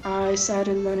 I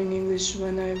started learning English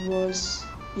when I was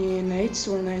in 8th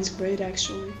or 9th grade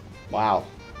actually. Wow.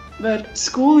 But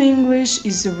school English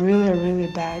is really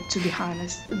bad, to be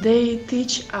honest. They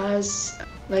teach us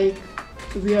like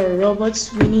we are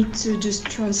robots. We need to just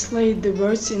translate the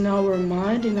words in our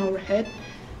mind, in our head,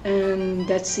 and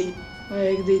that's it.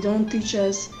 Like they don't teach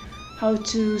us how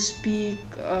to speak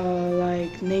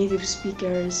like native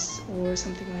speakers or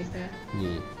something like that.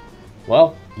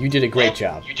 Well, you did a great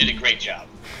job.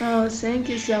 Oh, thank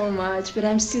you so much, but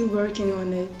I'm still working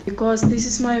on it because this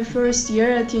is my first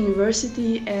year at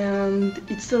university and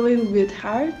it's a little bit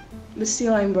hard, but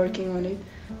still I'm working on it.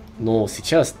 Ну,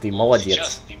 сейчас ты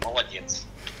молодец.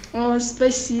 О,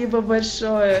 спасибо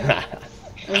большое.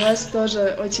 У вас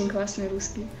тоже очень классный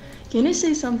русский. Can you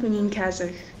say something in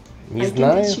Kazakh? Не I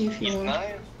знаю. can teach you if you want.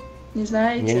 Не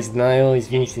знаете? Я не знаю,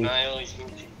 извините.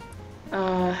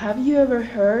 Have you ever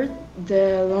heard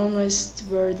the longest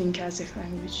word in Kazakh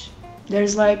language?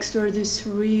 There's like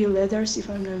 33 letters, if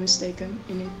I'm not mistaken,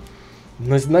 in it.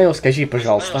 Не знаю, скажи,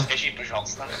 пожалуйста.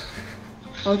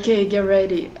 Okay, get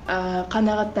ready.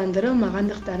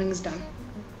 Қанағаттандырылмағандықтарыңыздан.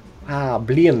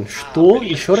 Блин, что?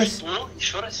 Еще раз?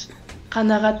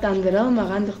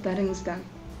 Қанағаттандырылмағандықтарыңыздан.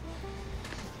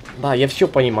 Да, я все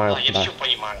понимаю. Да.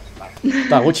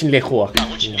 Да, очень легко.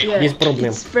 Yeah, Без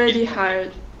проблем. it's pretty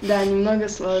hard. Да, немного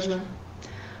сложно.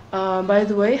 By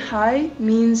the way, hi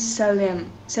means salam.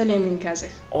 Salam in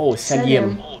Kazakh. Oh,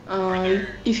 salam.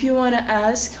 If you want to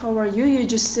ask how are you, you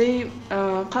just say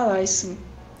 "Qalaysın."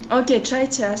 Okay, try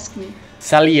to ask me.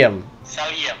 Salam.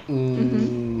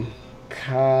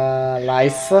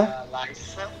 Kalайсы?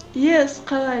 Yes,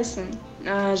 qalaysın.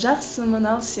 Жақсымын,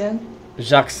 ал сен?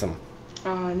 Жақсым.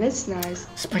 That's nice.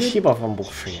 Спасибо вам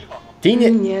большое. Ты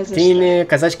Не за не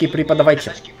казахский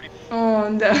преподаватель. О,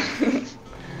 да.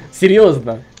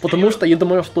 Серьезно. Потому что я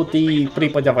думаю, что ты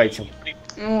преподаватель.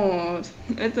 О,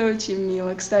 это очень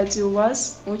мило. Кстати, у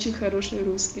вас очень хороший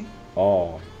русский.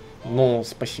 О, ну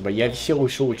спасибо. Я все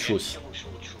еще учусь.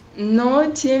 Но,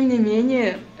 тем не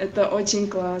менее, это очень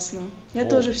классно. Я О.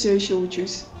 тоже все еще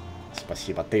учусь.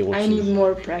 Спасибо, ты I need очень.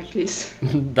 more practice.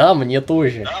 Да, мне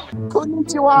тоже.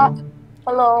 Konnichiwa.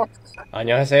 Hello.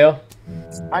 안녕하세요.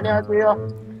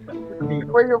 안녕하세요.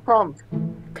 Where you from?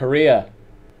 Korea.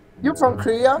 You from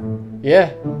Korea?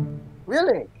 Yeah.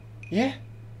 Really? Yeah.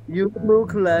 You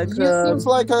look like You seems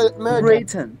like a American.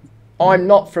 Britain. I'm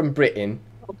not from Britain.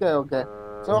 Okay, okay.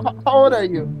 So how old are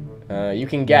you? You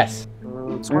can guess.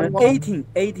 18.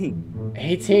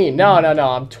 18. No,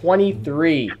 I'm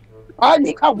 23. 啊，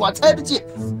你看我猜得近。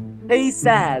He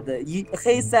said,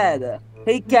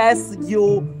 he guessed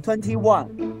you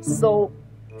 21. So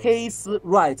he's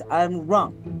right, I'm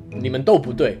wrong. 你们都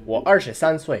不对，我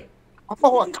23岁。我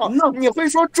靠，你会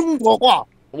说中国话？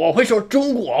我会说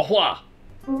中国话。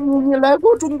你来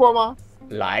过中国吗？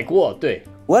来过，对。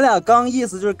我俩刚意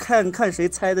思就是看谁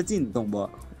猜得近，懂不？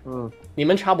你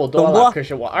们差不多懂不，了可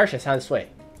是我23岁。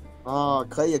啊，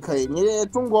可以，你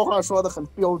中国话说的很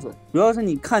标准。主要是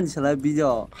你看起来比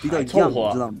较凑合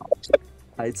样，知道吗？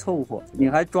还凑合，你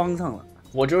还装上了。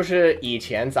我就是以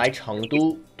前在成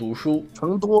都读书。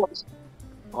成都。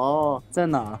哦，在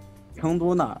哪儿？成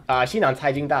都哪儿？啊，西南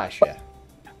财经大学。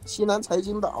西南财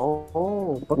经大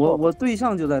哦，我对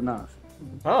象就在那儿。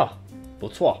啊，不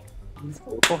错。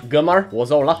哥们儿，我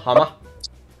走了，好吗？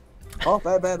好，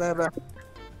拜。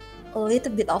A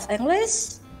little bit of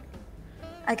English,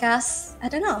 I guess. I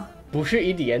don't know. 不是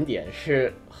一点点，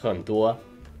是很多。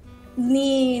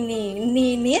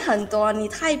你很多，你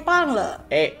太棒了。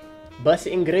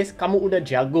Bahasa Inggris kamu udah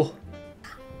jago.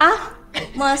 Ah,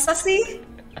 masa sih?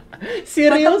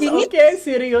 Serius? Oke,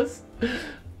 serius.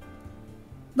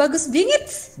 Bagus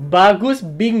bingit.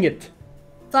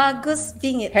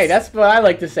 Hey, that's what I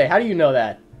like to say. How do you know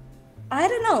that? I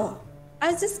don't know.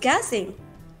 I was just guessing.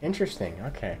 Interesting.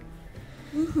 Okay.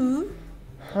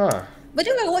 Huh. By the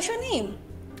way, what's your name?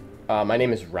 My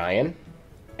name is Ryan.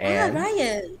 And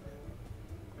Ryan.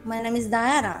 My name is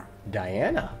Diana.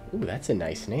 Diana. Ooh, that's a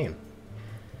nice name.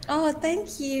 Oh,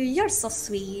 thank you. You're so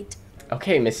sweet.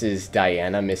 Okay, Mrs.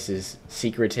 Diana, Mrs.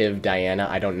 Secretive Diana.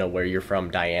 I don't know where you're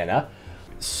from, Diana.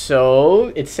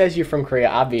 So, it says you're from Korea.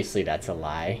 Obviously, that's a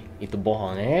lie. Itu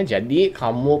bohongnya. Jadi,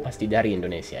 kamu pasti dari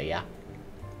Indonesia, ya?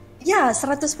 Ya,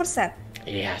 100%.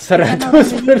 Iya,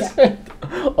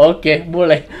 100%. Oke,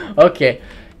 boleh. Oke.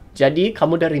 Jadi,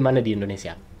 kamu dari mana di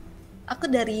Indonesia? Aku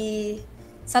dari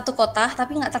satu kota,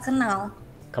 tapi nggak terkenal.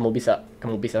 Kamu bisa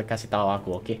kasih tahu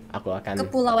aku, oke? Aku akan...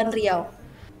 Kepulauan Riau.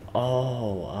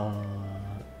 Oh,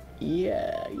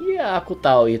 iya, aku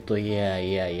tahu itu.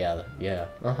 Iya.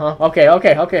 Oke.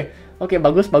 Oke,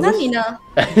 bagus. 那你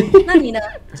呢？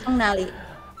从哪里？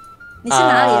你是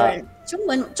哪里人？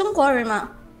中国人吗？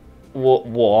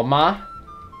我吗？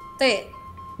对。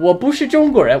我不是中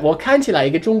国人，我看起来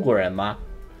一个中国人吗？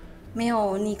没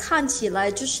有，你看起来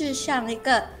就是像一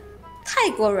个泰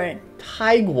国人。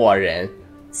泰国人。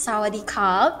สวัสดีค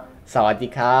รับ สวัสดี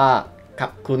ครับขอ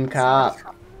บคุณครับ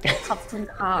ขอบคุณ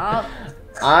ครับ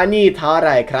อันนี้เท่าไห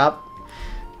ร่ครับ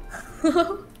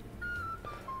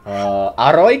อ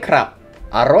ร่อยครับ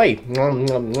อร่อย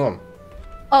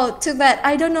Oh, too bad.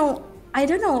 I don't know a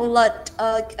lot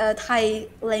Thai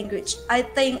language. I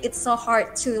think it's so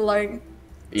hard to learn.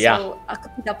 Yeah. So aku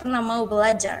tidak pernah mau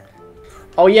belajar.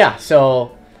 Oh yeah,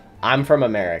 so I'm from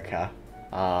America.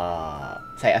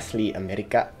 Saya asli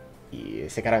Amerika.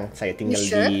 Sekarang saya tinggal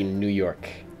di New York.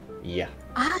 Iya.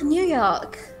 Ah, New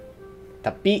York.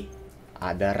 Tapi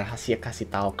ada rahasia kasih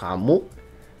tahu kamu.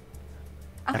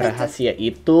 Apa rahasia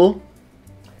itu?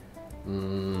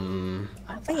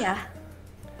 Apa ya?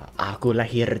 Aku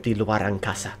lahir di luar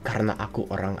angkasa karena aku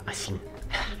orang asing.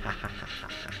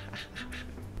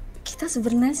 Kita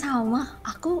sebenarnya sama.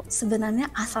 Aku sebenarnya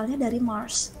asalnya dari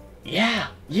Mars.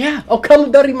 Yeah. Oh,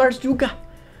 kamu dari Mars juga?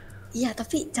 Iya,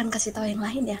 tapi jangan kasih tahu yang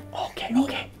lain ya. Oke.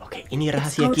 Ini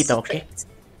rahasia kita, oke?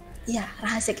 Iya,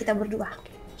 rahasia kita berdua.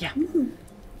 Ya.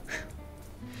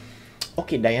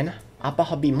 Oke, Diana. Apa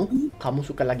hobimu? Kamu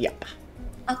suka lagi apa?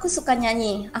 Aku suka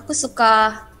nyanyi. Aku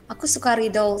suka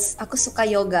riddles. Aku suka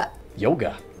yoga.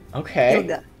 Yoga? Okay.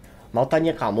 Yoga. Mau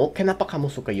tanya kamu, kenapa kamu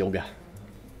suka yoga?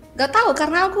 Gak tahu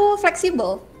karena aku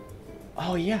fleksibel.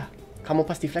 Oh iya, kamu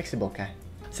pasti fleksibel kan?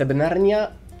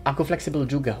 Sebenarnya aku fleksibel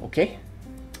juga, oke?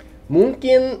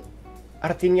 Mungkin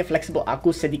artinya fleksibel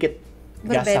aku sedikit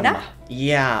gak Berbeda? sama.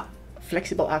 Iya,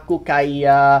 fleksibel aku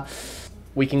kayak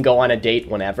we can go on a date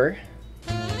whenever.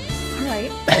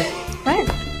 Alright.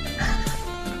 Right.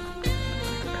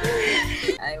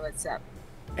 Hey, what's up?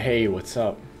 Hey, what's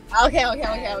up? Okay. What?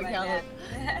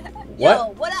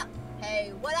 Yo, what up?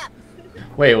 Hey, what up?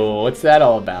 Wait, what's that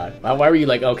all about? Why were you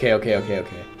like, okay?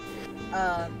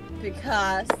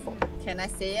 Because can I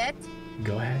say it?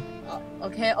 Go ahead.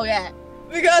 Okay.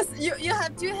 Because you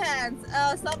have two hands.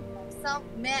 Some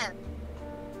men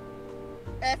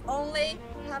if only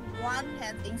have one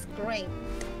hand in screen.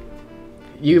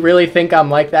 You really think I'm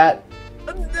like that?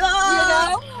 No. You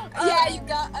know? Yeah, you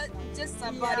got just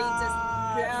somebody just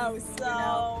gross.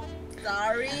 So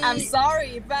sorry. I'm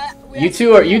sorry, but You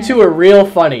two are real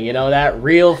funny. You know that?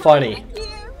 Real funny.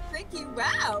 Thank you.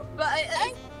 Wow. But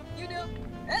I You know.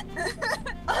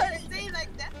 say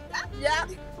like that.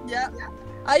 Yeah.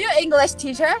 Are you English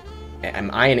teacher?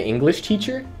 Am I an English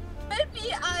teacher?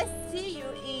 Maybe I see you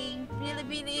in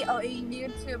Bilibili or in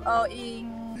YouTube or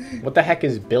in. What the heck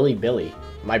is Billy?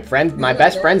 My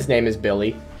best friend's name is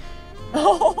Billy.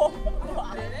 Oh,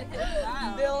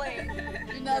 Billy.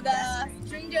 You know the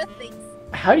Stranger Things.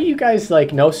 How do you guys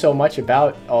like know so much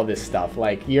about all this stuff?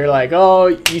 Like you're like,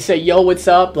 oh, you say yo, what's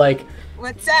up? Like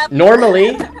What's up?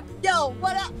 normally. Yo,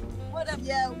 what up? What up?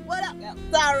 Yo, what up?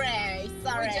 Sorry.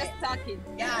 We're just talking.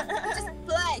 Yeah, just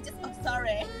play.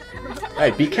 Sorry. Hey,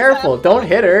 be careful! Don't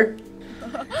hit her.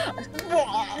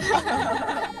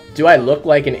 Do I look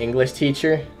like an English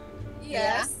teacher?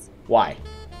 Yes. Why?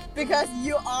 Because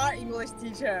you are English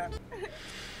teacher.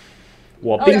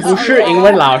 我并不是英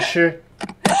文老师。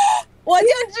我就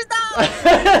知道。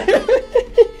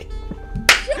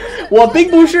我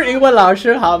并不是英文老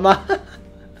师，好吗？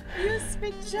 You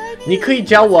speak Chinese. 你可以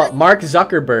叫我 Mark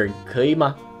Zuckerberg，可以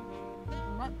吗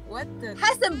What the?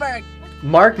 Heisenberg.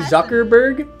 ？Mark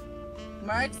Zuckerberg？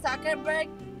 Mark Zuckerberg.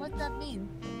 What that mean?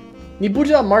 你不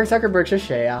知道 Mark Zuckerberg 是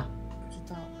谁啊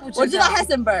我知道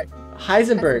Heisenberg.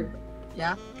 ？Heisenberg。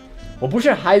 Yeah. 我不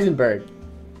是 Heisenberg。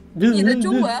你的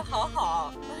中文好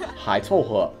好，还凑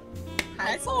合。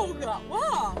还凑合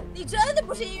哇！你真的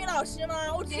不是英语老师吗？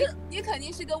你肯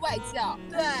定是个外教，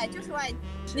对，就是外。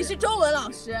你是中文老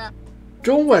师。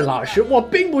中文老师？我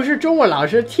并不是中文老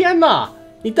师。天哪！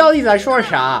你到底在说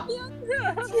啥？天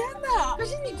哪！可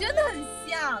是你真的很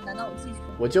像，难道我记错？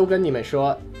我就跟你们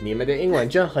说，你们的英文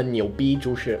真很牛逼，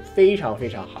就是非常非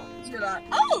常好。去了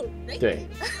哦，对。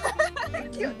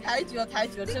Thank you， 抬举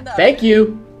了，真的。Thank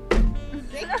you.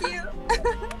 Thank you.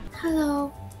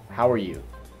 Hello. How are you?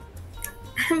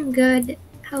 I'm good.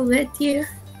 How about you?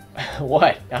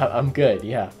 What? I'm good.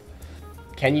 Yeah.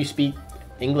 Can you speak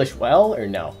English well or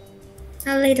no?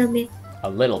 A little bit. A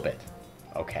little bit.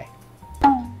 Okay.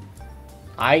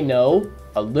 I know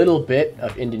a little bit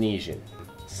of Indonesian.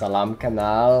 Salam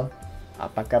kenal.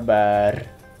 Apa kabar?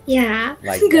 Yeah.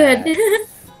 Like Good. that.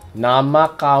 Nama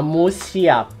kamu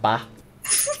siapa?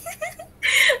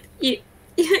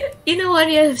 You know what?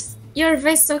 Your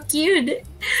voice so cute.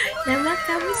 Nama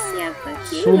kamu siapa?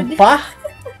 Cute. Sumpah?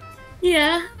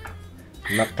 Yeah.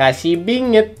 Makasih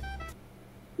bingit.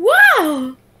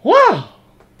 Wow. Wow.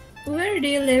 Where do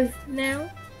you live now?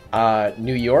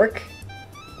 New York.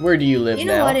 Where do you live You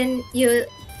know now? what? In you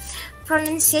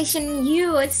pronunciation,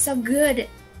 it's so good.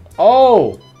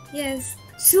 Oh. Yes.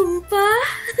 Sumpah.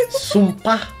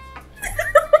 Sumpah.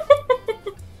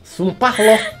 Sumpah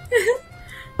lo.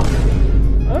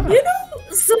 You know,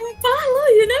 sumpah lo,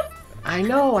 you know? I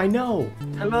know.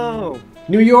 Hello.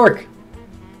 New York.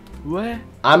 Where?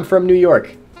 I'm from New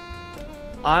York.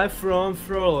 I'm from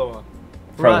Frolova.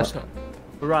 From-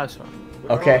 Russia.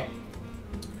 Okay.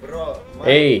 Bro,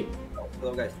 Hey.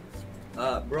 Hello guys.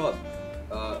 Bro,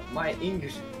 my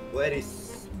English very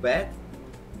bad.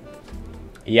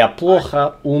 Я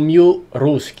плохо умею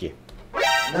русский.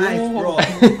 Nice, bro.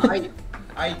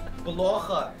 I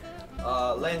плохо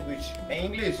language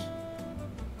English.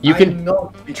 You can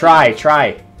try.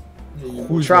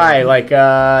 Try like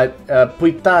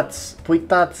пытаться.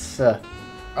 Пытаться.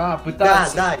 Да,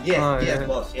 yes,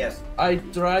 boss, yes. I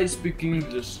try speak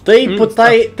English. Ты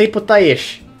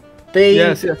пытаешь. Ты.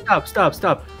 Yes.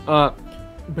 Stop.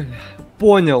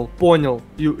 Понял.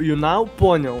 You now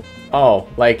понял. Oh,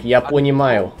 like я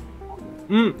понимаю.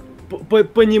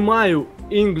 Понимаю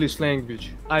English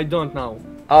language. I don't know.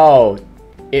 Oh,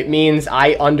 It means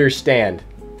I understand.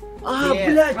 Ah,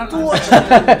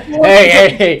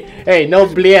 Hey, no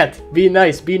блядь. Be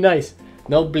nice.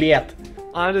 No блядь.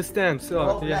 I understand,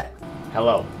 so, yeah.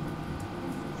 Hello.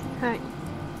 Hi.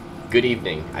 Good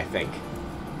evening, I think.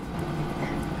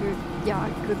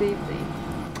 Good evening.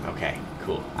 Okay,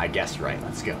 cool. I guessed right.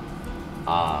 Let's go.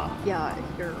 Yeah,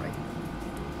 you're right.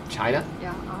 China?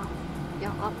 Yeah,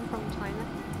 I'm from China.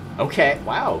 Okay,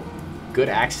 wow. Good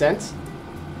accent.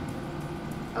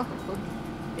 Oh,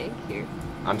 thank you.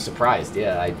 I'm surprised,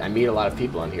 yeah. I meet a lot of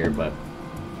people on here, but...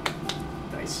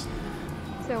 Nice.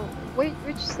 So,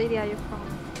 which city are you from?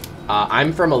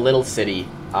 I'm from a little city.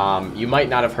 You might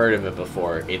not have heard of it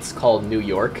before. It's called New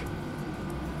York.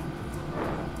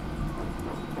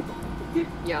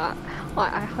 Yeah,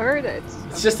 I heard it.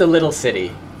 It's just a little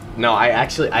city. No,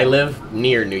 I live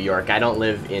near New York. I don't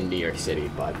live in New York City,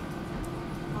 but...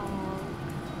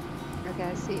 Okay,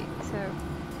 I see. So...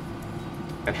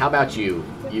 And how about you?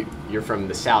 You're from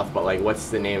the south, but like, what's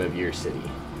the name of your city?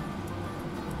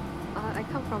 I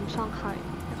come from Shanghai.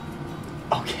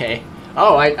 Okay.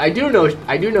 Oh, I do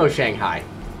know Shanghai.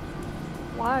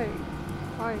 Why?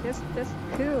 That's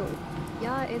cool.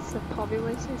 Yeah, it's a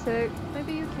population, so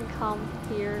maybe you can come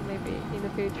here maybe in the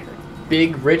future.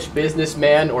 Big rich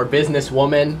businessman or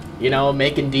businesswoman, you know,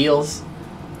 making deals.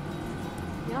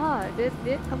 Yeah, they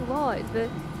a lot, but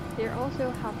they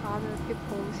also have other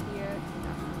people here.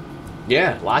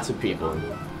 Yeah, lots of people.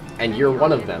 And you're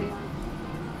one of them.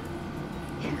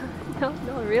 No,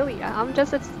 really. I'm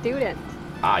just a student.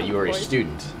 Ah, you are a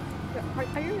student.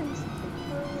 Are you in?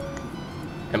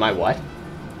 Am I what?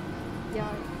 Yeah,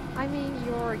 I mean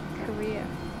your career.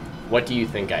 What do you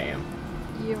think I am?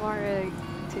 You are a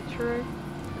teacher?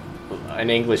 An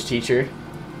English teacher?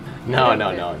 No. What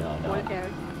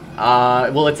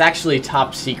else? Well, it's actually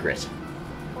top secret.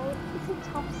 Oh, it's a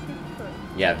top secret.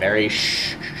 Yeah, very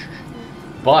shh.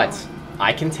 But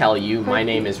I can tell you, my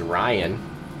name is Ryan.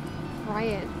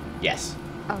 Ryan? Yes.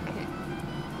 Okay.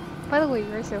 By the way,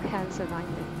 you're so handsome, I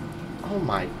think. Oh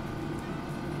my.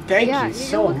 Thank you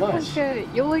so much.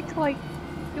 You look like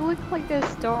a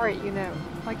star, you know,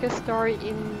 like a star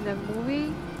in the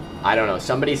movie. I don't know.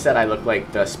 Somebody said I look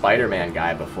like the Spider-Man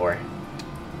guy before.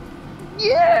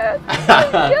 Yeah.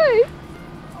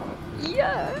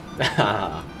 Yeah.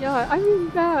 Yeah. I mean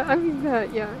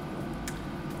that. Yeah.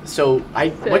 So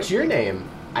what's your name?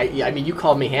 I mean, you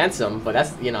called me handsome, but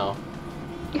that's, you know.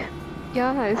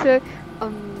 Yeah. So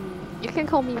you can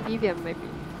call me Vivian maybe.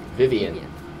 Vivian.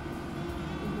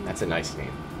 That's a nice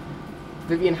name.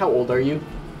 Vivian, how old are you?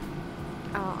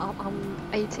 I'm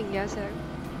 18 years old.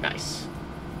 Nice.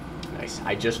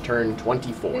 I just turned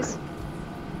 24.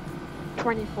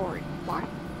 24. Wow.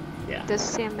 Yeah. The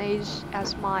same age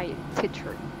as my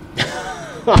teacher.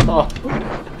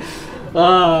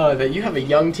 Oh, that you have a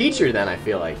young teacher then, I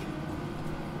feel like.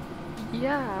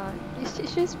 Yeah,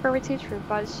 she's very teacher,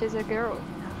 but she's a girl.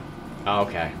 Oh,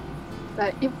 okay.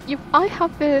 But if I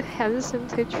have a handsome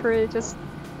teacher just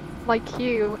like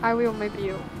you, I will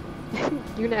maybe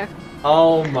you know.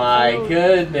 Oh my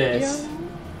goodness. Yeah.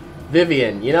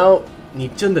 Vivian, you know, 你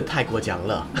真的太过奖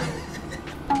了。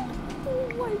Oh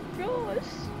my gosh.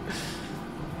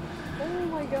 Oh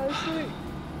my gosh.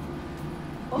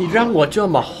 你让我这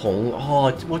么红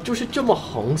哦，我就是这么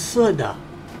红色的。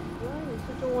原来你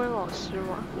是中文老师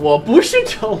吗？我不是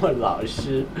中文老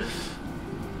师，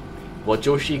我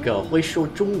就是一个会说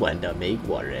中文的美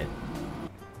国人。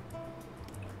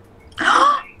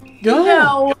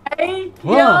No way!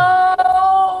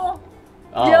 Wow.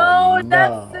 Yo! Yo, Oh,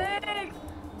 that's no. sick!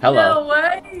 Hello. No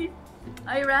way!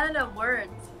 I ran out of words.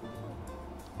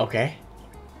 Okay.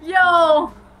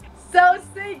 Yo! So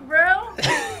sick, bro!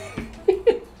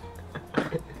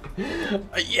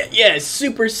 Yeah,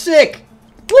 super sick!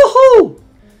 Woohoo!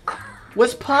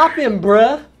 What's poppin',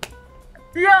 bruh?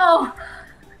 Yo!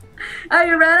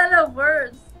 I ran out of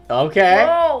words. Okay.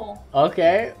 Whoa.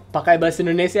 Okay. Pakai bahasa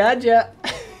Indonesia aja.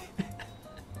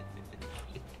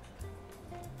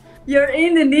 Your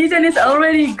Indonesian is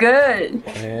already good.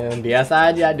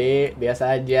 Biasa aja, Dek.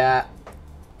 Biasa aja.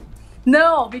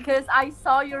 No, because I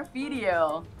saw your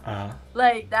video. Uh,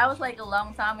 Like, that was like a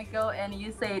long time ago, and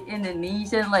you said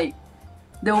Indonesian. Like,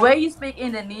 the way you speak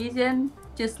Indonesian,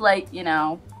 just like, you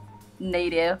know,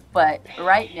 native. But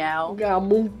right now. Gak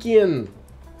mungkin.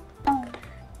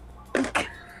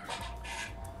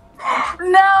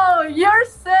 No, you're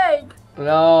sick.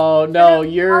 No,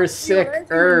 you're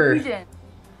sicker.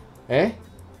 Eh?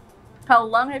 How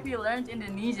long have you learned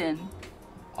Indonesian?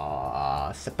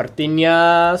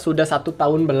 Sepertinya sudah 1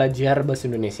 tahun belajar bahasa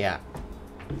Indonesia.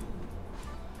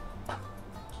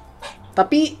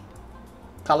 Tapi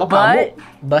Kalau kamu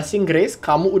bahasa Inggris,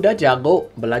 kamu udah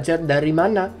jago. Belajar dari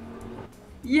mana?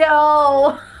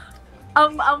 Yo,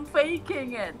 I'm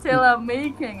faking it till I'm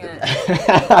making it.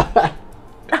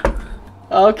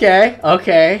 Okay.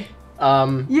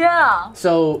 Yeah.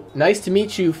 So, nice to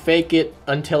meet you, fake it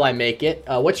until I make it.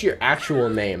 What's your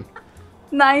actual name?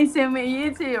 Nice to meet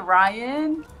you too,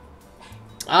 Ryan.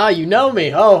 Ah, you know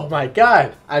me. Oh my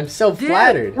god. I'm so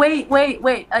flattered. Wait.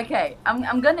 Okay,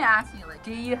 I'm gonna ask you, like,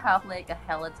 do you have like a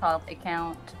Hellatop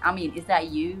account? I mean, is that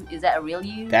you? Is that real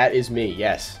you? That is me,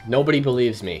 yes. Nobody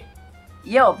believes me.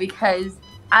 Yo, because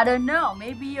I don't know,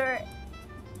 maybe you're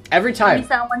Every time. maybe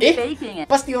someone's faking it.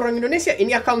 Pasti orang Indonesia,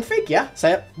 ini account fake ya?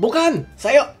 Bukan.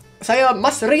 Saya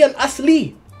Mas Rian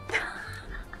asli.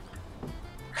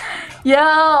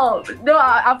 Yo, no,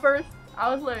 at first I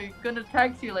was like gonna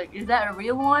text you like, is that a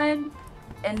real one?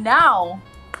 And now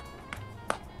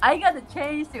I got the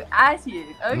chance to ask you.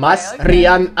 Okay, Mas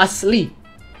Rian asli.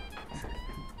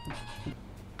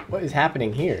 What is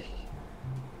happening here?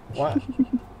 What?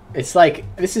 It's like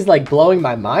this is like blowing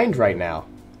my mind right now.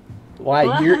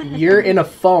 Why you're in a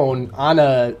phone on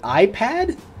a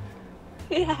iPad?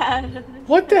 Yeah.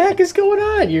 What the heck is going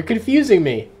on? You're confusing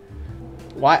me.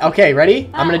 Why? Okay, ready?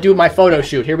 I'm gonna do my photo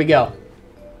shoot. Here we go.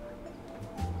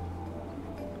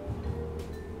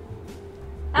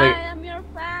 I am your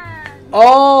fan.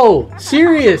 Oh,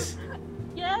 serious?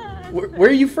 Yes.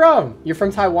 Where are you from? You're from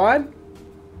Taiwan?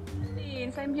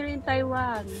 Philippines. I'm here in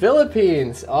Taiwan.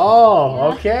 Philippines.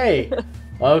 Oh, okay.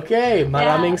 Okay,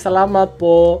 maraming salamat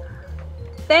po.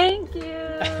 Thank you.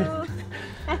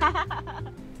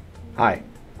 Hi.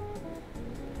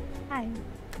 Hi.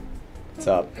 What's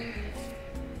up?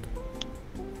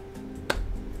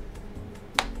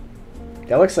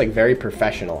 That looks like very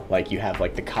professional. Like you have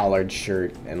like the collared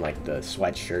shirt and like the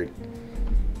sweatshirt.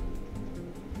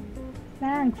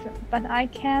 Thanks, but I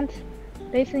can't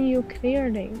listen you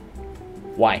clearly.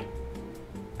 Why?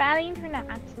 Bad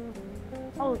internet.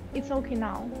 Oh, it's okay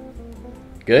now.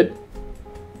 Good?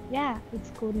 Yeah,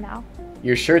 it's good now.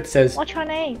 Your shirt says... What's your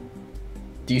name?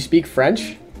 Do you speak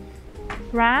French?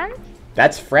 French?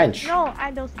 That's French. No,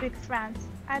 I don't speak French.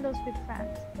 I don't speak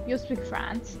French. You speak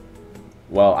French.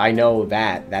 Well, I know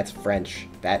that. That's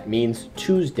French. That means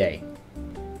Tuesday.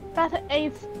 But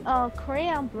it's a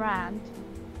Korean brand.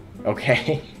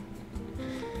 Okay.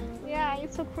 Yeah,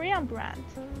 it's a Korean brand.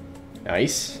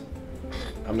 Nice.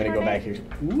 I'm gonna go back here.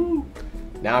 Ooh.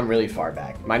 Now I'm really far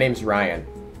back. My name's Ryan.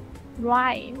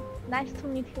 Ryan. Nice to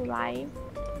meet you, Ryan.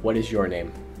 What is your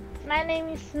name? My name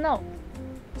is Snow.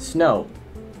 Snow.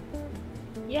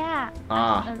 Yeah.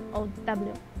 Ah.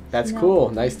 S-N-O-W. That's Snow. cool.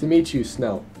 Nice to meet you,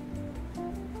 Snow.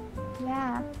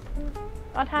 Yeah.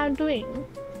 What are you doing?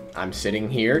 I'm sitting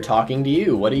here talking to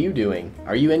you. What are you doing?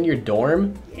 Are you in your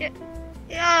dorm?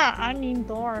 Yeah, I'm in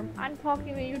dorm. I'm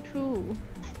talking to you too.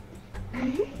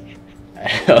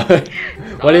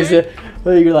 What is it?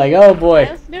 Well, you're like, oh boy.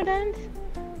 Are you a student?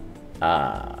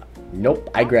 Nope.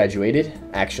 I graduated,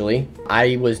 actually.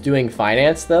 I was doing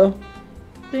finance, though.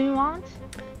 Do you want?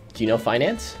 Do you know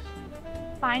finance?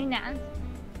 Finance.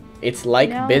 It's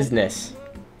like No. business.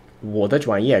 我的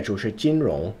专业就是金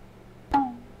融。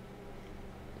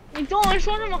你中文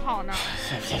说这么好呢？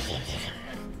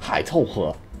还凑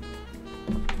合。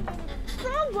什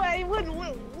么鬼？我，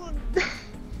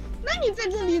那你在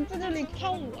这里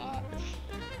看我？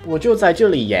我就在这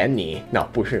里演你。No，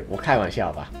 不是，我开玩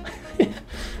笑吧。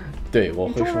对，我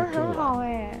你会说中文很中文。好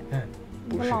哎。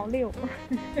你不是个老六，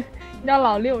你叫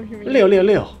老六是不是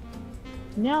666。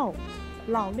 ？No，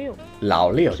老六。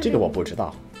老六，是这个我不知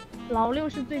道。老六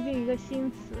是最近一个新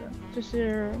词，就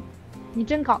是你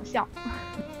真搞笑。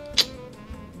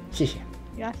谢谢。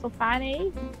 You are so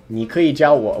funny。你可以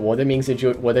叫我，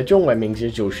我的中文名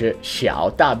字就是小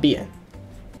大便。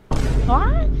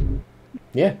 What？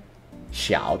 Yeah，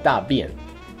 小大便。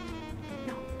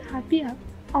大便。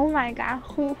Oh my god!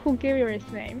 Who gave you his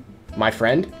name? My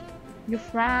friend? Your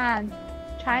friend,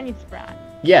 Chinese friend.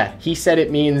 Yeah, he said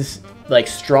it means like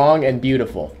strong and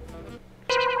beautiful.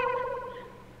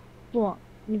 不，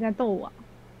你在逗我，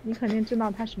你肯定知道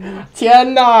他什么意思。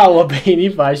天哪，我被你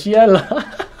发现了。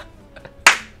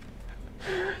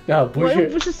那不是，我又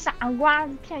不是傻瓜，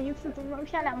骗一次怎么能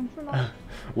骗两次呢？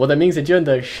我的名字真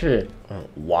的是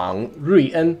王瑞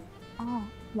恩。哦，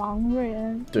王瑞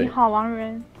恩。对你好，王瑞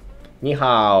恩。你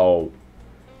好，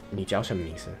你叫什么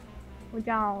名字？我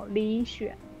叫李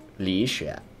雪。李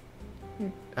雪。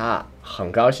嗯。啊，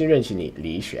很高兴认识你，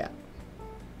李雪。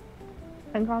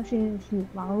很高兴认识你，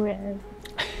王瑞恩。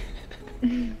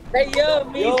 Hey yo,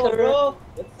 Mister. Bro.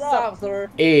 What's up, sir?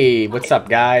 Hey, what's up,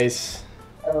 guys?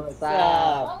 What's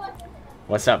up?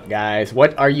 What's up, guys?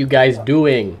 What are you guys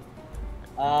doing?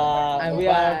 We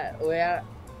are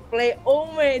play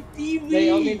Ome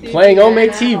TV. Playing Ome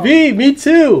TV. Me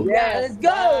too. Yeah, let's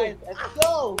go. Let's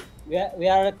go. We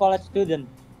are a college student.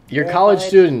 You're a college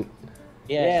student.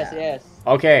 Yes.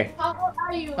 Okay. How old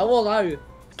are you? How old are you?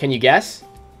 Can you guess?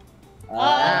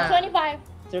 25.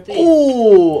 30.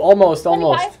 Ooh, almost.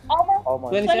 25,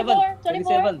 Almost. 27.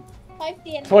 27.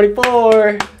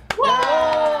 24.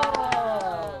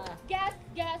 Wow. Guess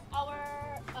our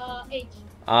age.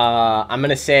 I'm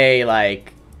gonna say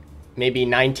like maybe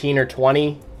 19 or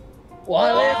 20.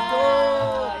 Wow, let's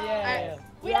go. Yeah.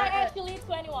 We are actually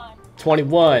 21.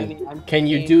 21. Can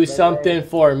you do something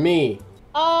for me?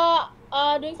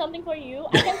 Doing something for you.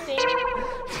 I can sing.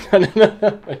 No.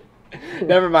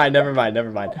 Never mind.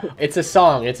 It's a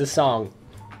song. It's a song.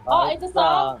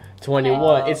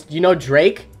 21. It's you know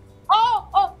Drake?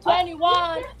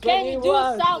 21. Can you do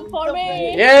something for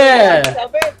me? Yeah.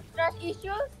 Trust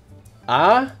issues?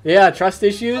 Yeah, trust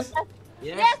issues?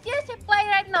 Yes, you play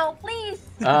right now, please.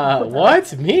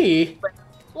 What? Me?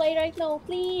 Play right now,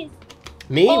 please.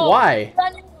 Me? Why?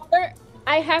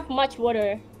 I have much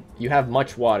water. You have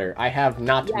much water. I have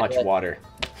not much water.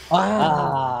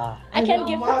 I can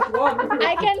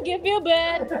give you,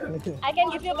 but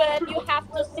you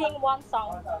have to sing one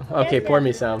song. Okay, pour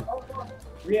me some.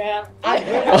 Yeah.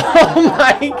 Oh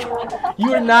my god!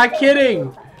 You are not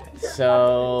kidding!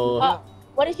 So...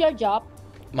 what is your job?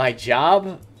 My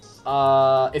job?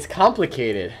 It's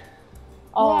complicated.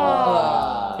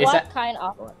 What kind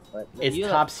of? It's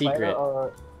top secret.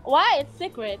 Why? It's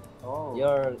secret.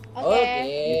 You're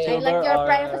Okay. I like your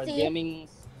privacy. Gaming.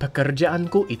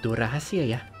 Pekerjaanku itu rahasia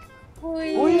ya.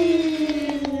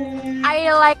 I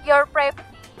like your privacy.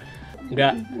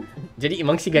 Enggak. Jadi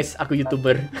emang sih guys, aku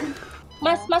YouTuber.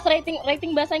 Mas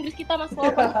rating bahasa Inggris kita Mas.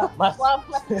 Mas.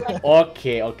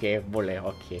 Oke, boleh,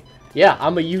 oke. Yeah,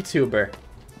 I'm a YouTuber.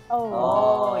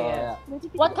 Oh yeah.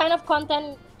 What kind of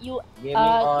content you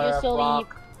usually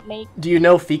make? Do you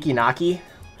know Fiki Naki?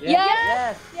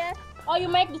 Yes. Oh, you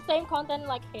make the same content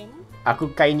like him? Aku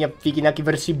kayaknya Fiki Naki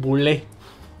versi bule.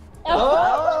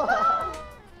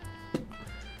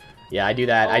 Yeah, I do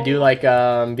that. I do like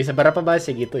bisa berapa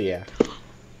bahasa gitu ya?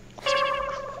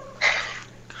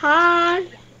 Hi.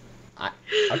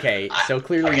 Okay, so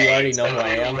clearly you already know who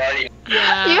I am.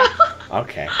 Yeah.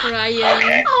 Okay.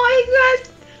 Ryan. Oh my god.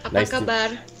 Apa Nice to-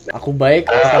 kabar? Aku baik,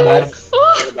 apa kabar?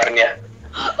 Kabarnya.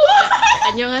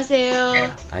 안녕하세요.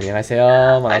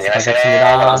 안녕하세요.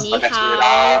 반갑습니다. 你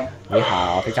好。你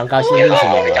好，非常高兴认识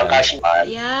你。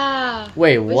 Yeah.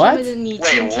 Wait, 为 what? 什么你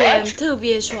今天特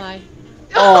别帅？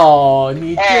哦，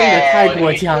你真的太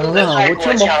过奖了，我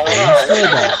这么红色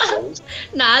的。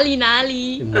哪里？哪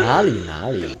里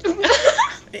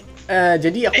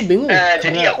？jadi aku bingung.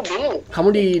 Karena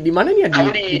kamu di mana nih?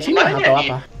 Di Cina atau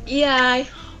apa? Iya.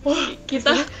 Wah,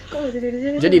 kita.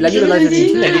 Jadi lagi belajar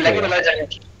di Cina gitu ya?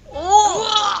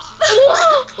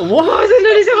 Wah, bahasa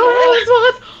Indonesia kamu bagus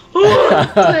banget.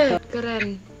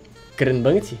 Keren. Keren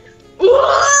banget sih.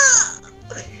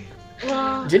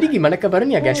 Wah. Jadi gimana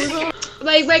kabarnya guys?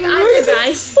 Baik-baik aja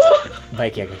guys.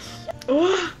 Baik ya guys.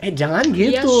 Jangan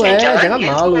gitu jangan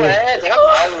malu.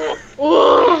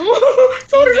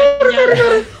 Sorry.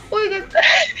 Oh my god.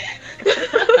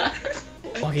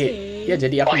 Oke, ya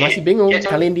jadi aku masih bingung.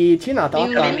 Kalian di Cina atau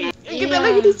apa? Kita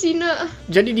lagi di Cina.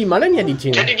 Jadi di mananya di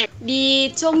Cina? Di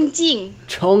Chongqing。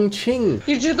 重庆。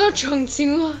你知道重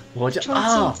庆吗？我这重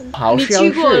啊，庆好像是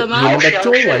你去过了吗？你们的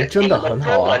中文真的很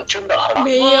好啊。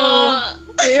没有，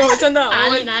真的。哪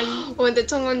里？我们的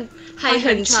中文还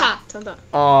很差，真的。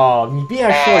哦，你别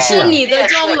说是你的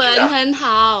中文很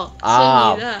好，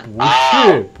啊，是你的。不是。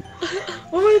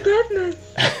 Oh my goodness.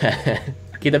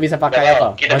 Kita bisa pakai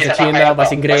apa? Bahasa Cina,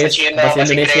 bahasa Inggris, bahasa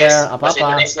Indonesia,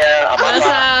 apa-apa.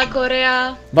 bahasa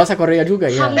Korea. bahasa Korea juga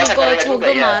ya. 한국어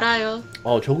조금 알아요.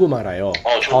 조금 알아요.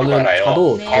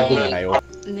 저도 조금 알아요.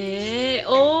 네,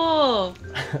 오.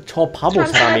 저 바보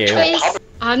사람이에요.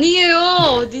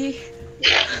 아니에요, 어디.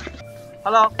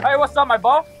 Hello. Hey, what's up, my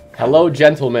bro? Hello,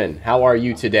 gentlemen. How are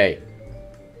you today?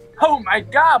 Oh my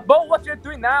god, bro, what you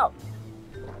doing now?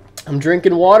 I'm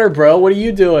drinking water, bro. What are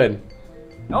you doing?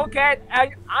 Okay,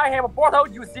 I have a bottle,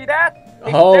 you see that?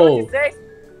 It's Oh. 76.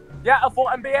 Yeah,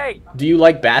 for NBA. Do you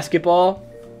like basketball?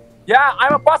 Yeah,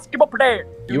 I'm a basketball player.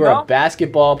 You are a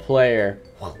basketball player.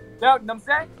 You know what I'm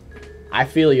saying? I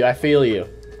feel you.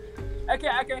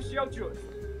 Okay, I can show you.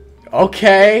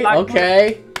 Okay.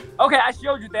 Okay, I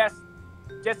show you that.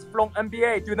 Just from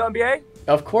NBA. Do you know NBA?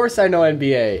 Of course I know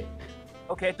NBA.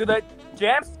 Okay, do the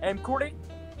James and Curry?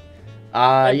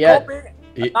 Yeah.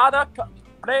 Kobe, another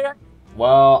player?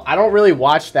 Well, I don't really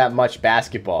watch that much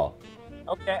basketball.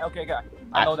 Okay, good.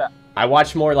 I know that. I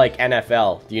watch more like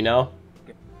NFL. Do you know?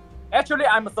 Actually,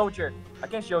 I'm a soldier. I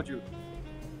can show you.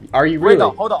 Are you really? Wait,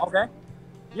 no, hold on, okay?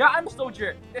 Yeah, I'm a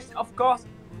soldier. Yes, of course.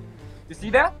 You see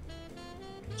that?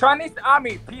 Chinese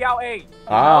Army, PLA.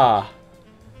 Ah.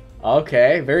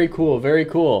 Okay, very cool, very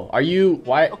cool. Are you,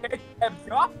 why? Okay, have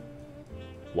job?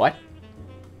 What?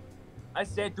 I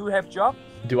said, do you have job?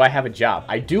 Do I have a job?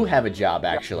 I do have a job,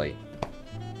 actually.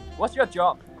 What's your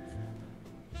job?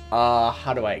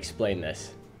 How do I explain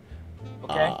this?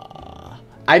 Okay.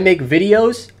 I make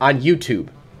videos on YouTube.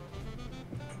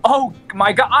 Oh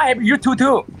my god, I have YouTube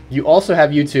too. You also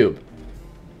have YouTube.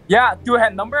 Yeah, do you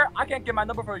have number? I can get my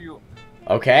number for you.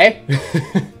 Okay.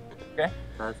 Okay.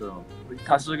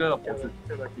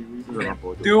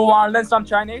 Do you want to learn some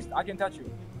Chinese? I can teach you.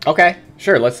 Okay,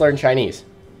 sure, let's learn Chinese.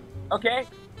 Okay.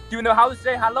 Do you know how to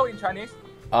say hello in Chinese?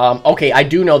 Okay, I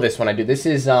do know this one. I do. This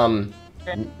is,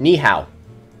 ni hao.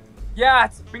 Yeah,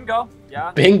 it's bingo.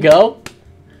 Yeah. Bingo?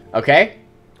 Okay.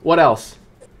 What else?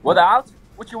 What else?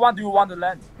 Which one do you want to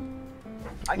learn?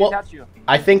 I can teach you.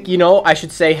 I think, you know, I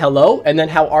should say hello, and then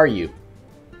how are you?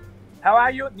 How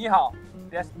are you? Ni hao.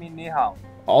 That's me, ni hao.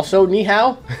 Also, ni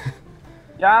hao?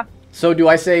 Yeah. So do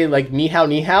I say, like, ni hao,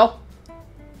 ni hao?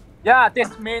 Yeah,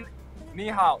 this means ni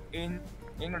hao in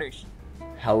English.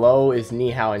 Hello is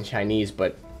ni hao in Chinese,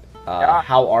 but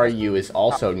how are you is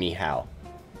also ni hao.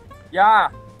 Yeah,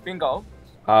 bingo.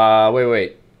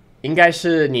 Wait. 应该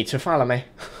是你吃饭了没？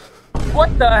 What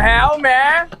the hell,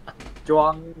 man?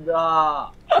 装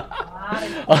的。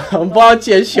很抱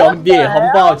歉，兄弟，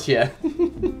很抱歉。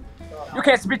 You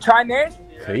can speak Chinese?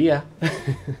 可以啊。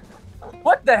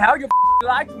 What the hell? You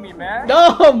like me, man?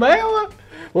 No， 没有啊，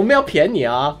我没有骗你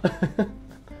啊。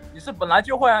你是本来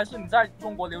就会还是你在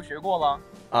中国留学过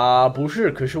了？不是，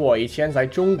可是我以前在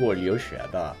中国留学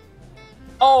的。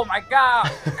Oh my god,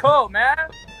 cool, man.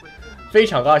 非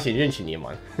常高兴认识你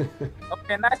们。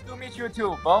 Okay, nice to meet you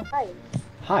too, bro.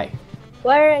 Hi.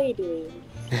 What are you doing?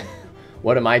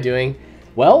 What am I doing?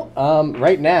 Well,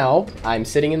 right now I'm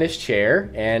sitting in this chair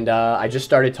and I just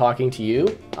started talking to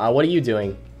you. What are you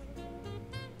doing?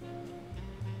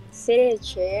 Sit in a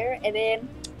chair and then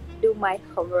do my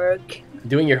homework.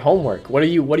 Doing your homework. What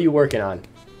are you working on?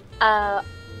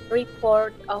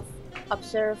 Report of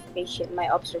observation, my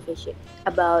observation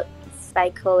about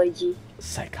psychology.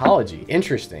 Psychology.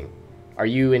 Interesting. Are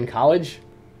you in college?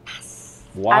 Yes.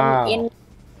 Wow. I'm in...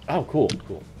 Oh, cool.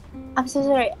 I'm so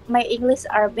sorry. My English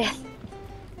are bad.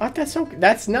 That's okay.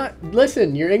 That's not...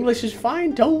 Listen, your English is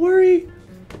fine. Don't worry.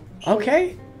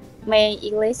 Okay? My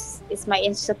English is my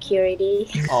insecurity.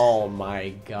 Oh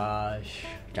my gosh.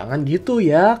 Jangan gitu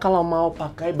ya. Kalau mau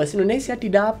pakai bahasa Indonesia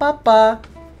tidak apa-apa.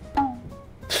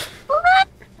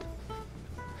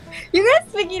 You guys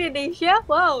speak Indonesia?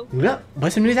 Wow. Enggak,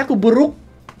 bahasa Indonesia aku buruk.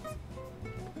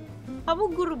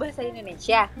 Kamu guru bahasa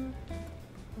Indonesia?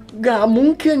 Gak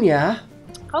mungkin ya.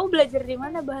 Kamu belajar di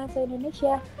mana bahasa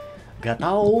Indonesia? Gak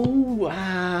tahu.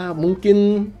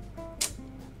 Mungkin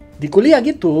di kuliah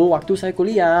gitu, waktu saya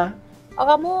kuliah. Oh,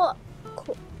 kamu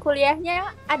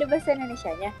kuliahnya ada bahasa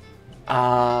Indonesianya?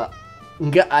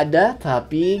 Nggak ada,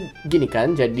 tapi gini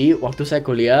kan, jadi waktu saya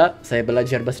kuliah, saya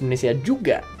belajar bahasa Indonesia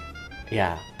juga.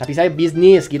 Ya, tapi saya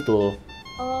bisnis gitu.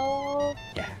 Oh,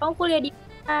 ya. Kamu kuliah di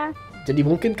mana? Jadi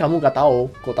mungkin kamu nggak tahu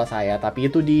kota saya,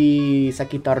 tapi itu di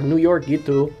sekitar New York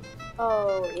gitu.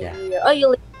 Oh, yeah. Oh,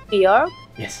 you live in New York?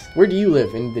 Yes. Where do you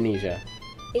live in Indonesia?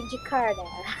 In Jakarta.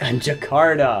 In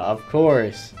Jakarta, of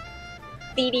course.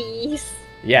 Cities.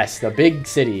 Yes, the big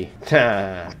city.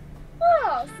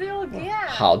 Oh, see you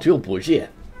again. 好久不见。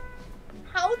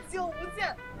好久不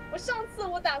见。我上次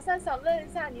打算想问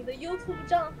一下你的 YouTube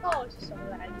账号是什么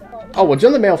来着？我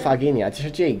真的没有发给你啊，就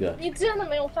是这个。你真的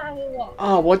没有发给我？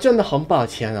我真的很抱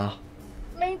歉啊。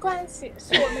没关系，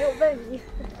是我没有问你。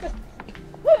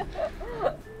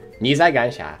你在干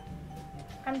啥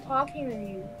 ？I'm talking to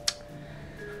you。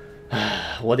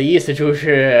我的意思就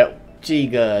是这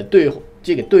个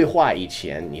对话以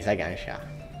前你在干啥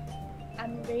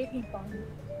 ？I'm waiting for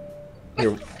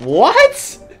you.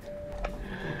 What?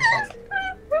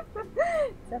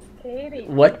 Just kidding.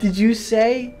 What did you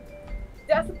say?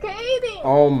 Just kidding.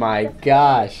 Oh my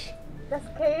gosh. Just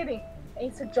kidding.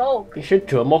 It's a joke. 你是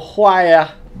这么坏呀？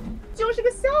就是个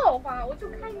笑话，我就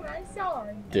开你玩笑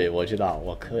而已。对，我知道，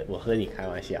我和你开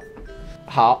玩笑。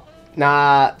好，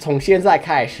那从现在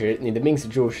开始，你的名字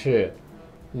就是……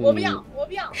我不要。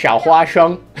小花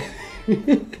生，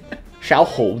小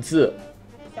猴子。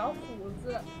小虎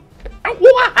子。哇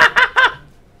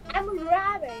 ！I'm a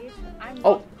rabbit.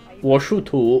 哦，我属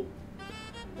兔。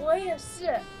我也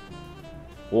是。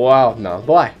哇，难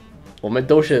怪，我们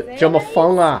都是这么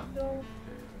疯啊！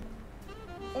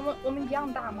我们一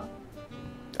样大吗？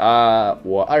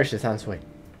我23岁。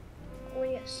我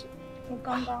也是，我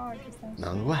刚刚23岁。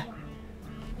难怪，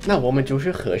那我们就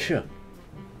是合适。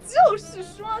就是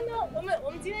说呢，我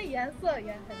们今天颜色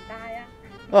也很搭呀。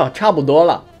哦，差不多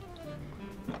了。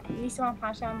你喜欢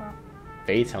爬山吗？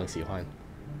非常喜欢。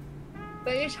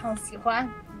非常喜欢。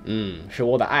是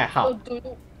我的爱好。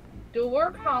Do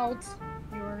work out,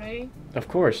 really? Of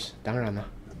course， 当然了。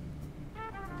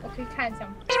我可以看一下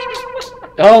吗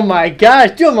 ？Oh my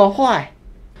god， 这么坏！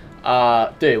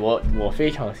对我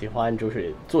非常喜欢就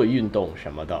是做运动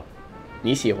什么的。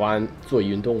你喜欢做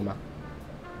运动吗？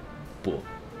不，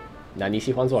那你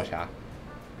喜欢做啥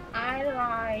 ？I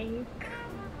like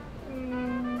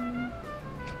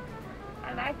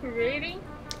reading.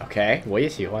 Okay， 我也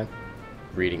喜欢。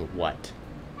Reading what?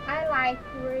 I like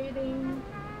reading.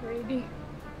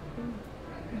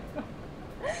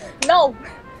 No,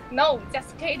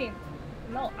 just kidding.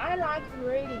 No, I like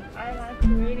reading. I like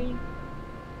reading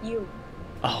you.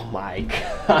 Oh my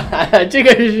god， 这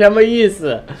个是什么意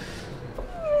思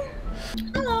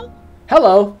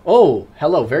 ？Hello. Oh,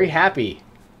 hello. Very happy.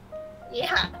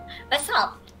 Yeah. What's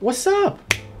up? What's up?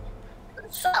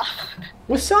 What's up?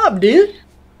 What's up, dude?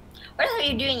 What are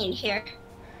you doing in here?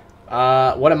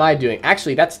 What am I doing?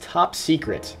 Actually, that's top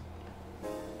secret.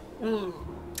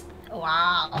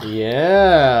 Wow.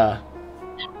 Yeah.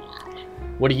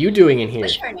 What are you doing in here?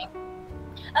 What's your name?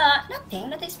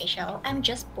 Nothing special. I'm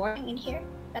just boring in here.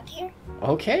 Not here.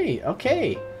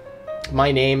 Okay.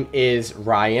 My name is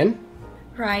Ryan.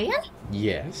 Ryan?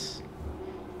 Yes.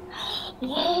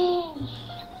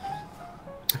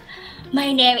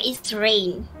 My name is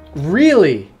Rain.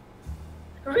 Really?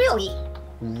 Really?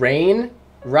 Rain?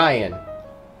 Ryan.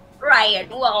 Ryan,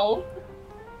 wow.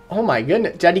 Oh my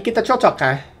goodness. Jadi kita cocok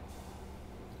kan?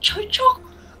 Cocok?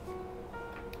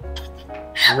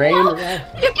 Rain, wow. Ryan.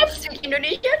 You can speak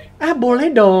Indonesian?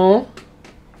 Boleh dong.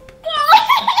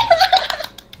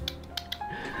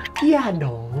 Iya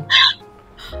dong.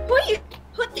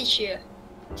 Who teach you?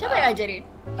 Siapa yang ngajarin?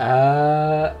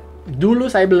 Dulu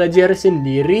saya belajar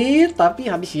sendiri, tapi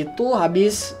habis 7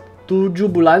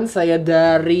 bulan saya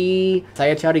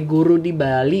cari guru di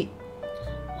Bali.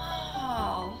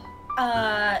 Wow.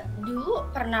 Dulu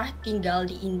pernah tinggal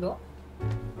di Indo?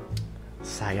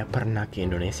 Saya pernah ke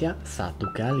Indonesia 1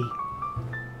 kali.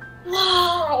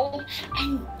 Wow.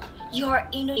 And your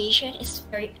Indonesian is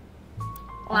very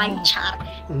lancar.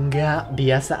 Enggak,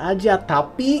 biasa aja,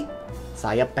 tapi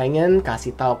saya pengen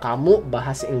kasih tahu kamu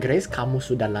bahasa Inggris kamu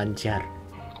sudah lancar.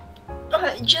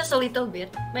 Just a little bit.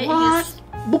 What?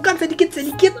 Bukan sedikit,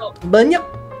 banyak.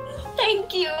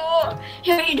 Thank you.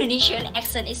 Your Indonesian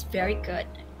accent is very good.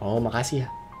 Oh, makasih ya.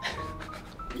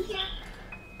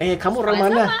 Iya. Kamu orang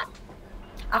mana?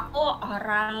 Aku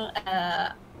orang,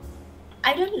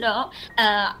 I don't know.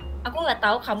 Aku nggak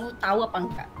tahu kamu tahu apa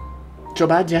enggak.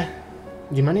 Coba aja.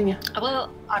 Gimana ya? Aku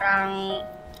orang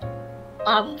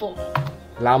Lampung.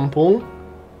 Lampung?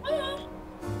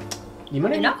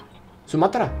 Gimana ya?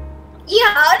 Sumatera?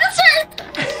 Yeah, that's right.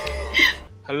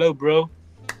 Hello, bro.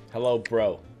 Hello,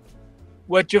 bro.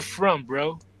 Where you from,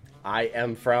 bro? I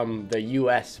am from the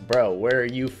U.S., bro. Where are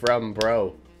you from,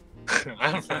 bro?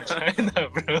 I'm from China,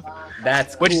 bro.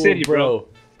 That's Which cool, city, bro?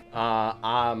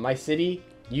 My city?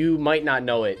 You might not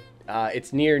know it.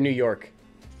 It's near New York.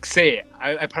 Say it.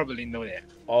 I probably know that.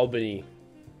 Albany.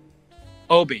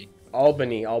 Albany.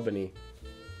 Albany.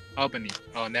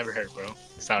 Oh, never heard, bro.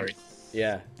 Sorry.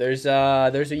 Yeah, there's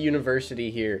a university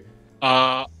here.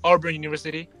 Auburn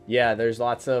University? Yeah, there's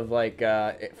lots of like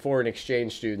foreign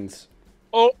exchange students.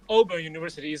 Oh, Auburn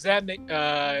University. Is that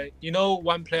you know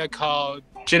one player called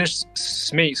Dennis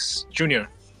Smith Jr.?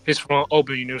 He's from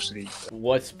Auburn University.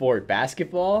 What sport?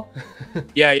 Basketball?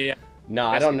 Yeah. No,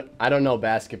 I don't know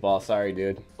basketball. Sorry,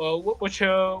 dude. What's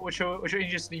your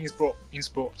interest in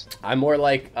sports? I'm more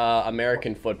like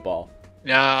American football.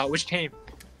 Yeah, which team?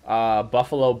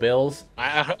 Buffalo Bills.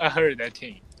 I heard that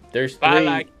team. There's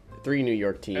three New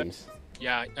York teams.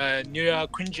 New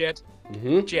York Queen Jet,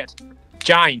 Jet,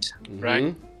 Giant,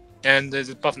 right? And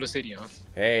there's Buffalo City. Huh?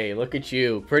 Hey, look at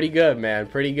you. Pretty good, man.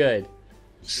 Pretty good.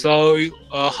 So,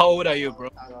 how old are you, bro?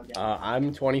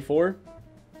 I'm 24.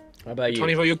 How about you?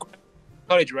 24. You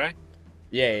college, right?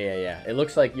 Yeah. It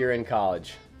looks like you're in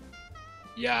college.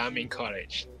 Yeah, I'm in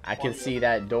college. I can see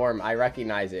that dorm. I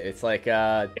recognize it. It's like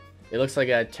it looks like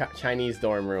a Chinese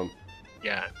dorm room.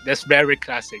 Yeah, that's very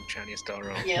classic Chinese dorm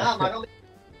room. Yeah.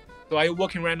 So are you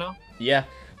working right now? Yeah,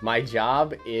 my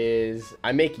job is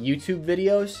I make YouTube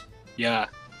videos. Yeah.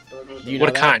 Do you know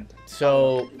What kind?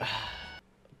 So,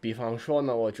 比方说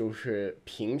呢，我就是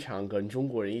平常跟中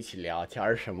国人一起聊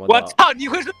天什么的。我操，你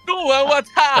会说中文？我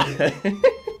操！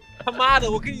他妈的，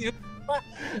我跟你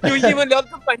用英文聊了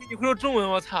这么半天，你会说中文？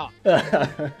我操！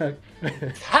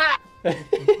操！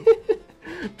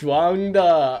装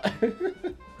的。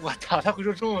我操，他会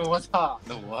说中文，我操！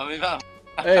那我没办法。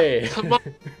哎，他妈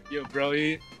，Yo bro,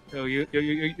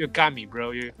 you got me,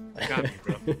 bro, you got me,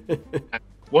 bro 。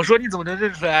我说你怎么能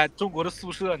认出来中国的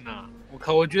宿舍呢？我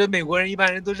靠，我觉得美国人一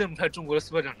般人都认不出来中国的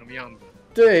宿舍长什么样子。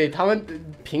对他们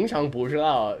平常不知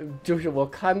道，就是我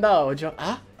看到我就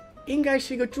啊，应该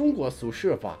是一个中国宿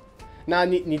舍吧？那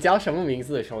你叫什么名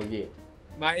字，兄弟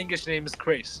 ？My English name is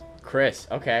Chris. Chris,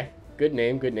 okay, good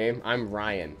name, good name. I'm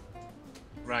Ryan.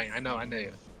 Ryan, I know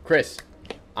you. Chris,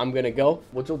 I'm gonna go.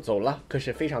 我就走了，可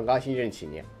是非常高兴认识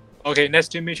你。Okay, nice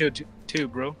to meet you too,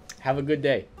 bro. Have a good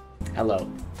day. Hello.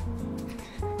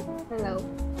 Hello.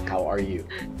 How are you?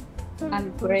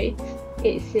 I'm great.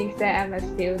 It seems that I'm a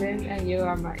student and you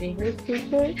are my English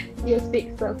teacher. You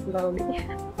speak so slowly.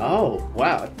 Oh,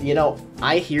 wow. You know,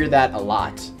 I hear that a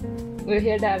lot. We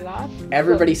hear that a lot.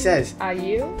 Everybody says, Are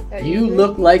you? You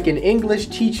look like an English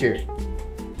teacher.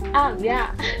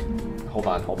 Yeah. Hold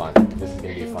on. This is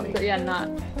going to be funny. So you're not.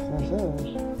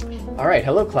 All right,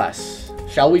 hello class.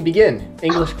 Shall we begin?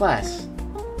 English class.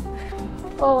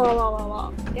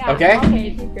 Oh. Yeah. Okay?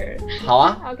 Okay, teacher. 好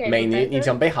啊 Okay, 美妮 professor. 你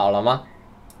准备好了吗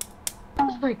Oh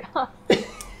my god.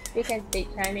 You can speak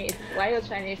Chinese. Why your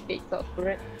Chinese speak so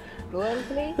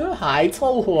fluently? 还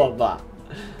凑合吧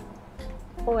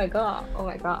Oh my god.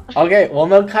 OK 我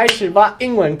们开始吧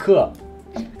英文课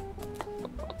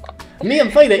免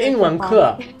费的英文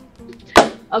课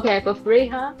Okay, for free,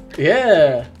 huh?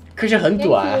 Yeah 可是很 Thank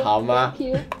短 you, 好吗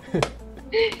Thank you.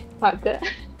 好的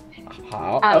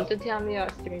好 so tell me your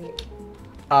streaming.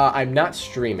 I'm not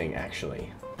streaming actually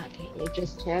Okay, you're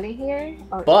just chilling here?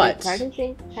 Or But- you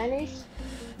practicing Chinese?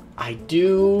 I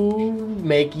do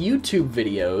make YouTube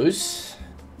videos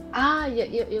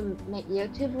You make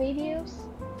YouTube videos?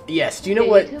 Yes do you know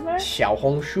You're a what YouTuber? 小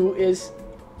红书 is?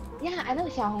 Yeah, I know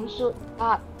小红书.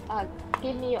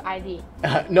 Give me your ID.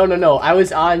 No I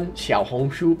was on 小红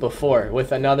书 before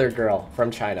with another girl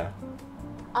from China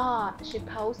She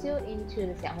posts you into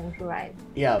the 小红书, right?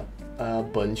 Yeah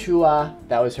本初啊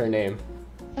that was her name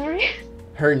Sorry?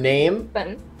 Her name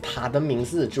本她的名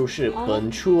字就是本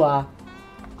初啊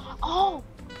Oh,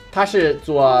 她是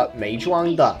做美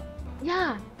妆的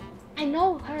yeah. I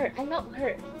know her.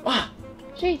 Wow.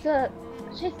 She's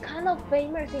kind of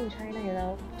famous in China, you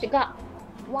know. She got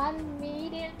 1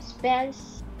 million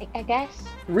fans, I guess.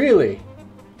 Really?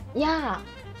 Yeah.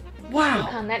 Wow. You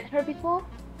connect her before?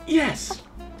 Yes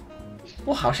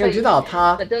我好像知道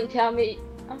她 But don't tell me.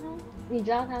 你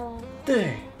知道她吗？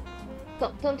对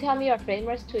Don't tell me you're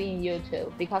famous too in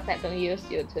YouTube because I don't use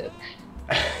YouTube.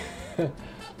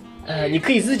 你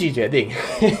可以自己决定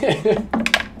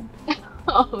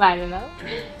Oh, I don't know.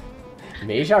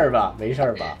 没事儿吧没事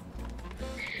吧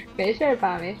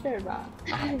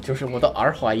哎就是我的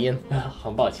儿化音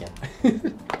很抱歉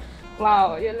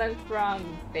Wow, you learn from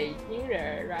北京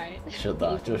人, right? 是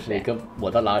的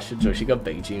我的老师就是一个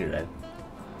北京人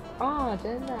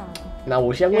真的那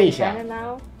我先问一下 You're in China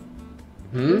now?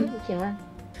 请问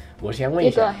我先问一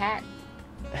You go 下 ahead.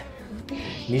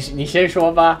 你先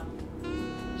说吧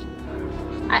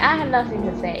I have nothing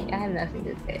to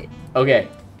say. OK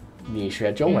你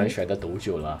学中文学的多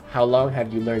久了 How long have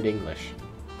you learned English?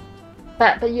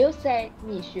 But you say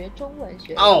你学中文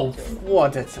学的哦多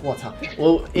久了我操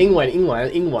我英文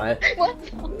What?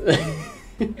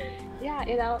 Yeah,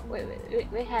 you know,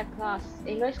 we had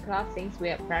English class since we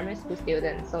are primary school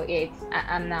students. So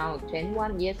I'm now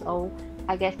 21 years old.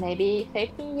 I guess maybe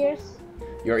 15 years.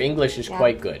 Your English is Yeah.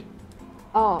 quite good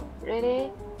Oh,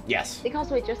 really? Yes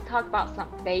Because we just talked about some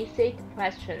basic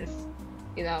questions,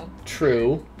 you know.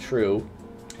 True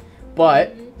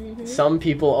But some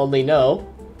people only know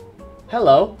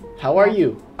Hello, how are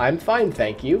you? I'm fine,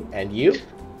 thank you. And you?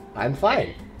 I'm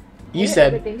fine. You Have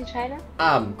said you ever been to China?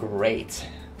 I'm great.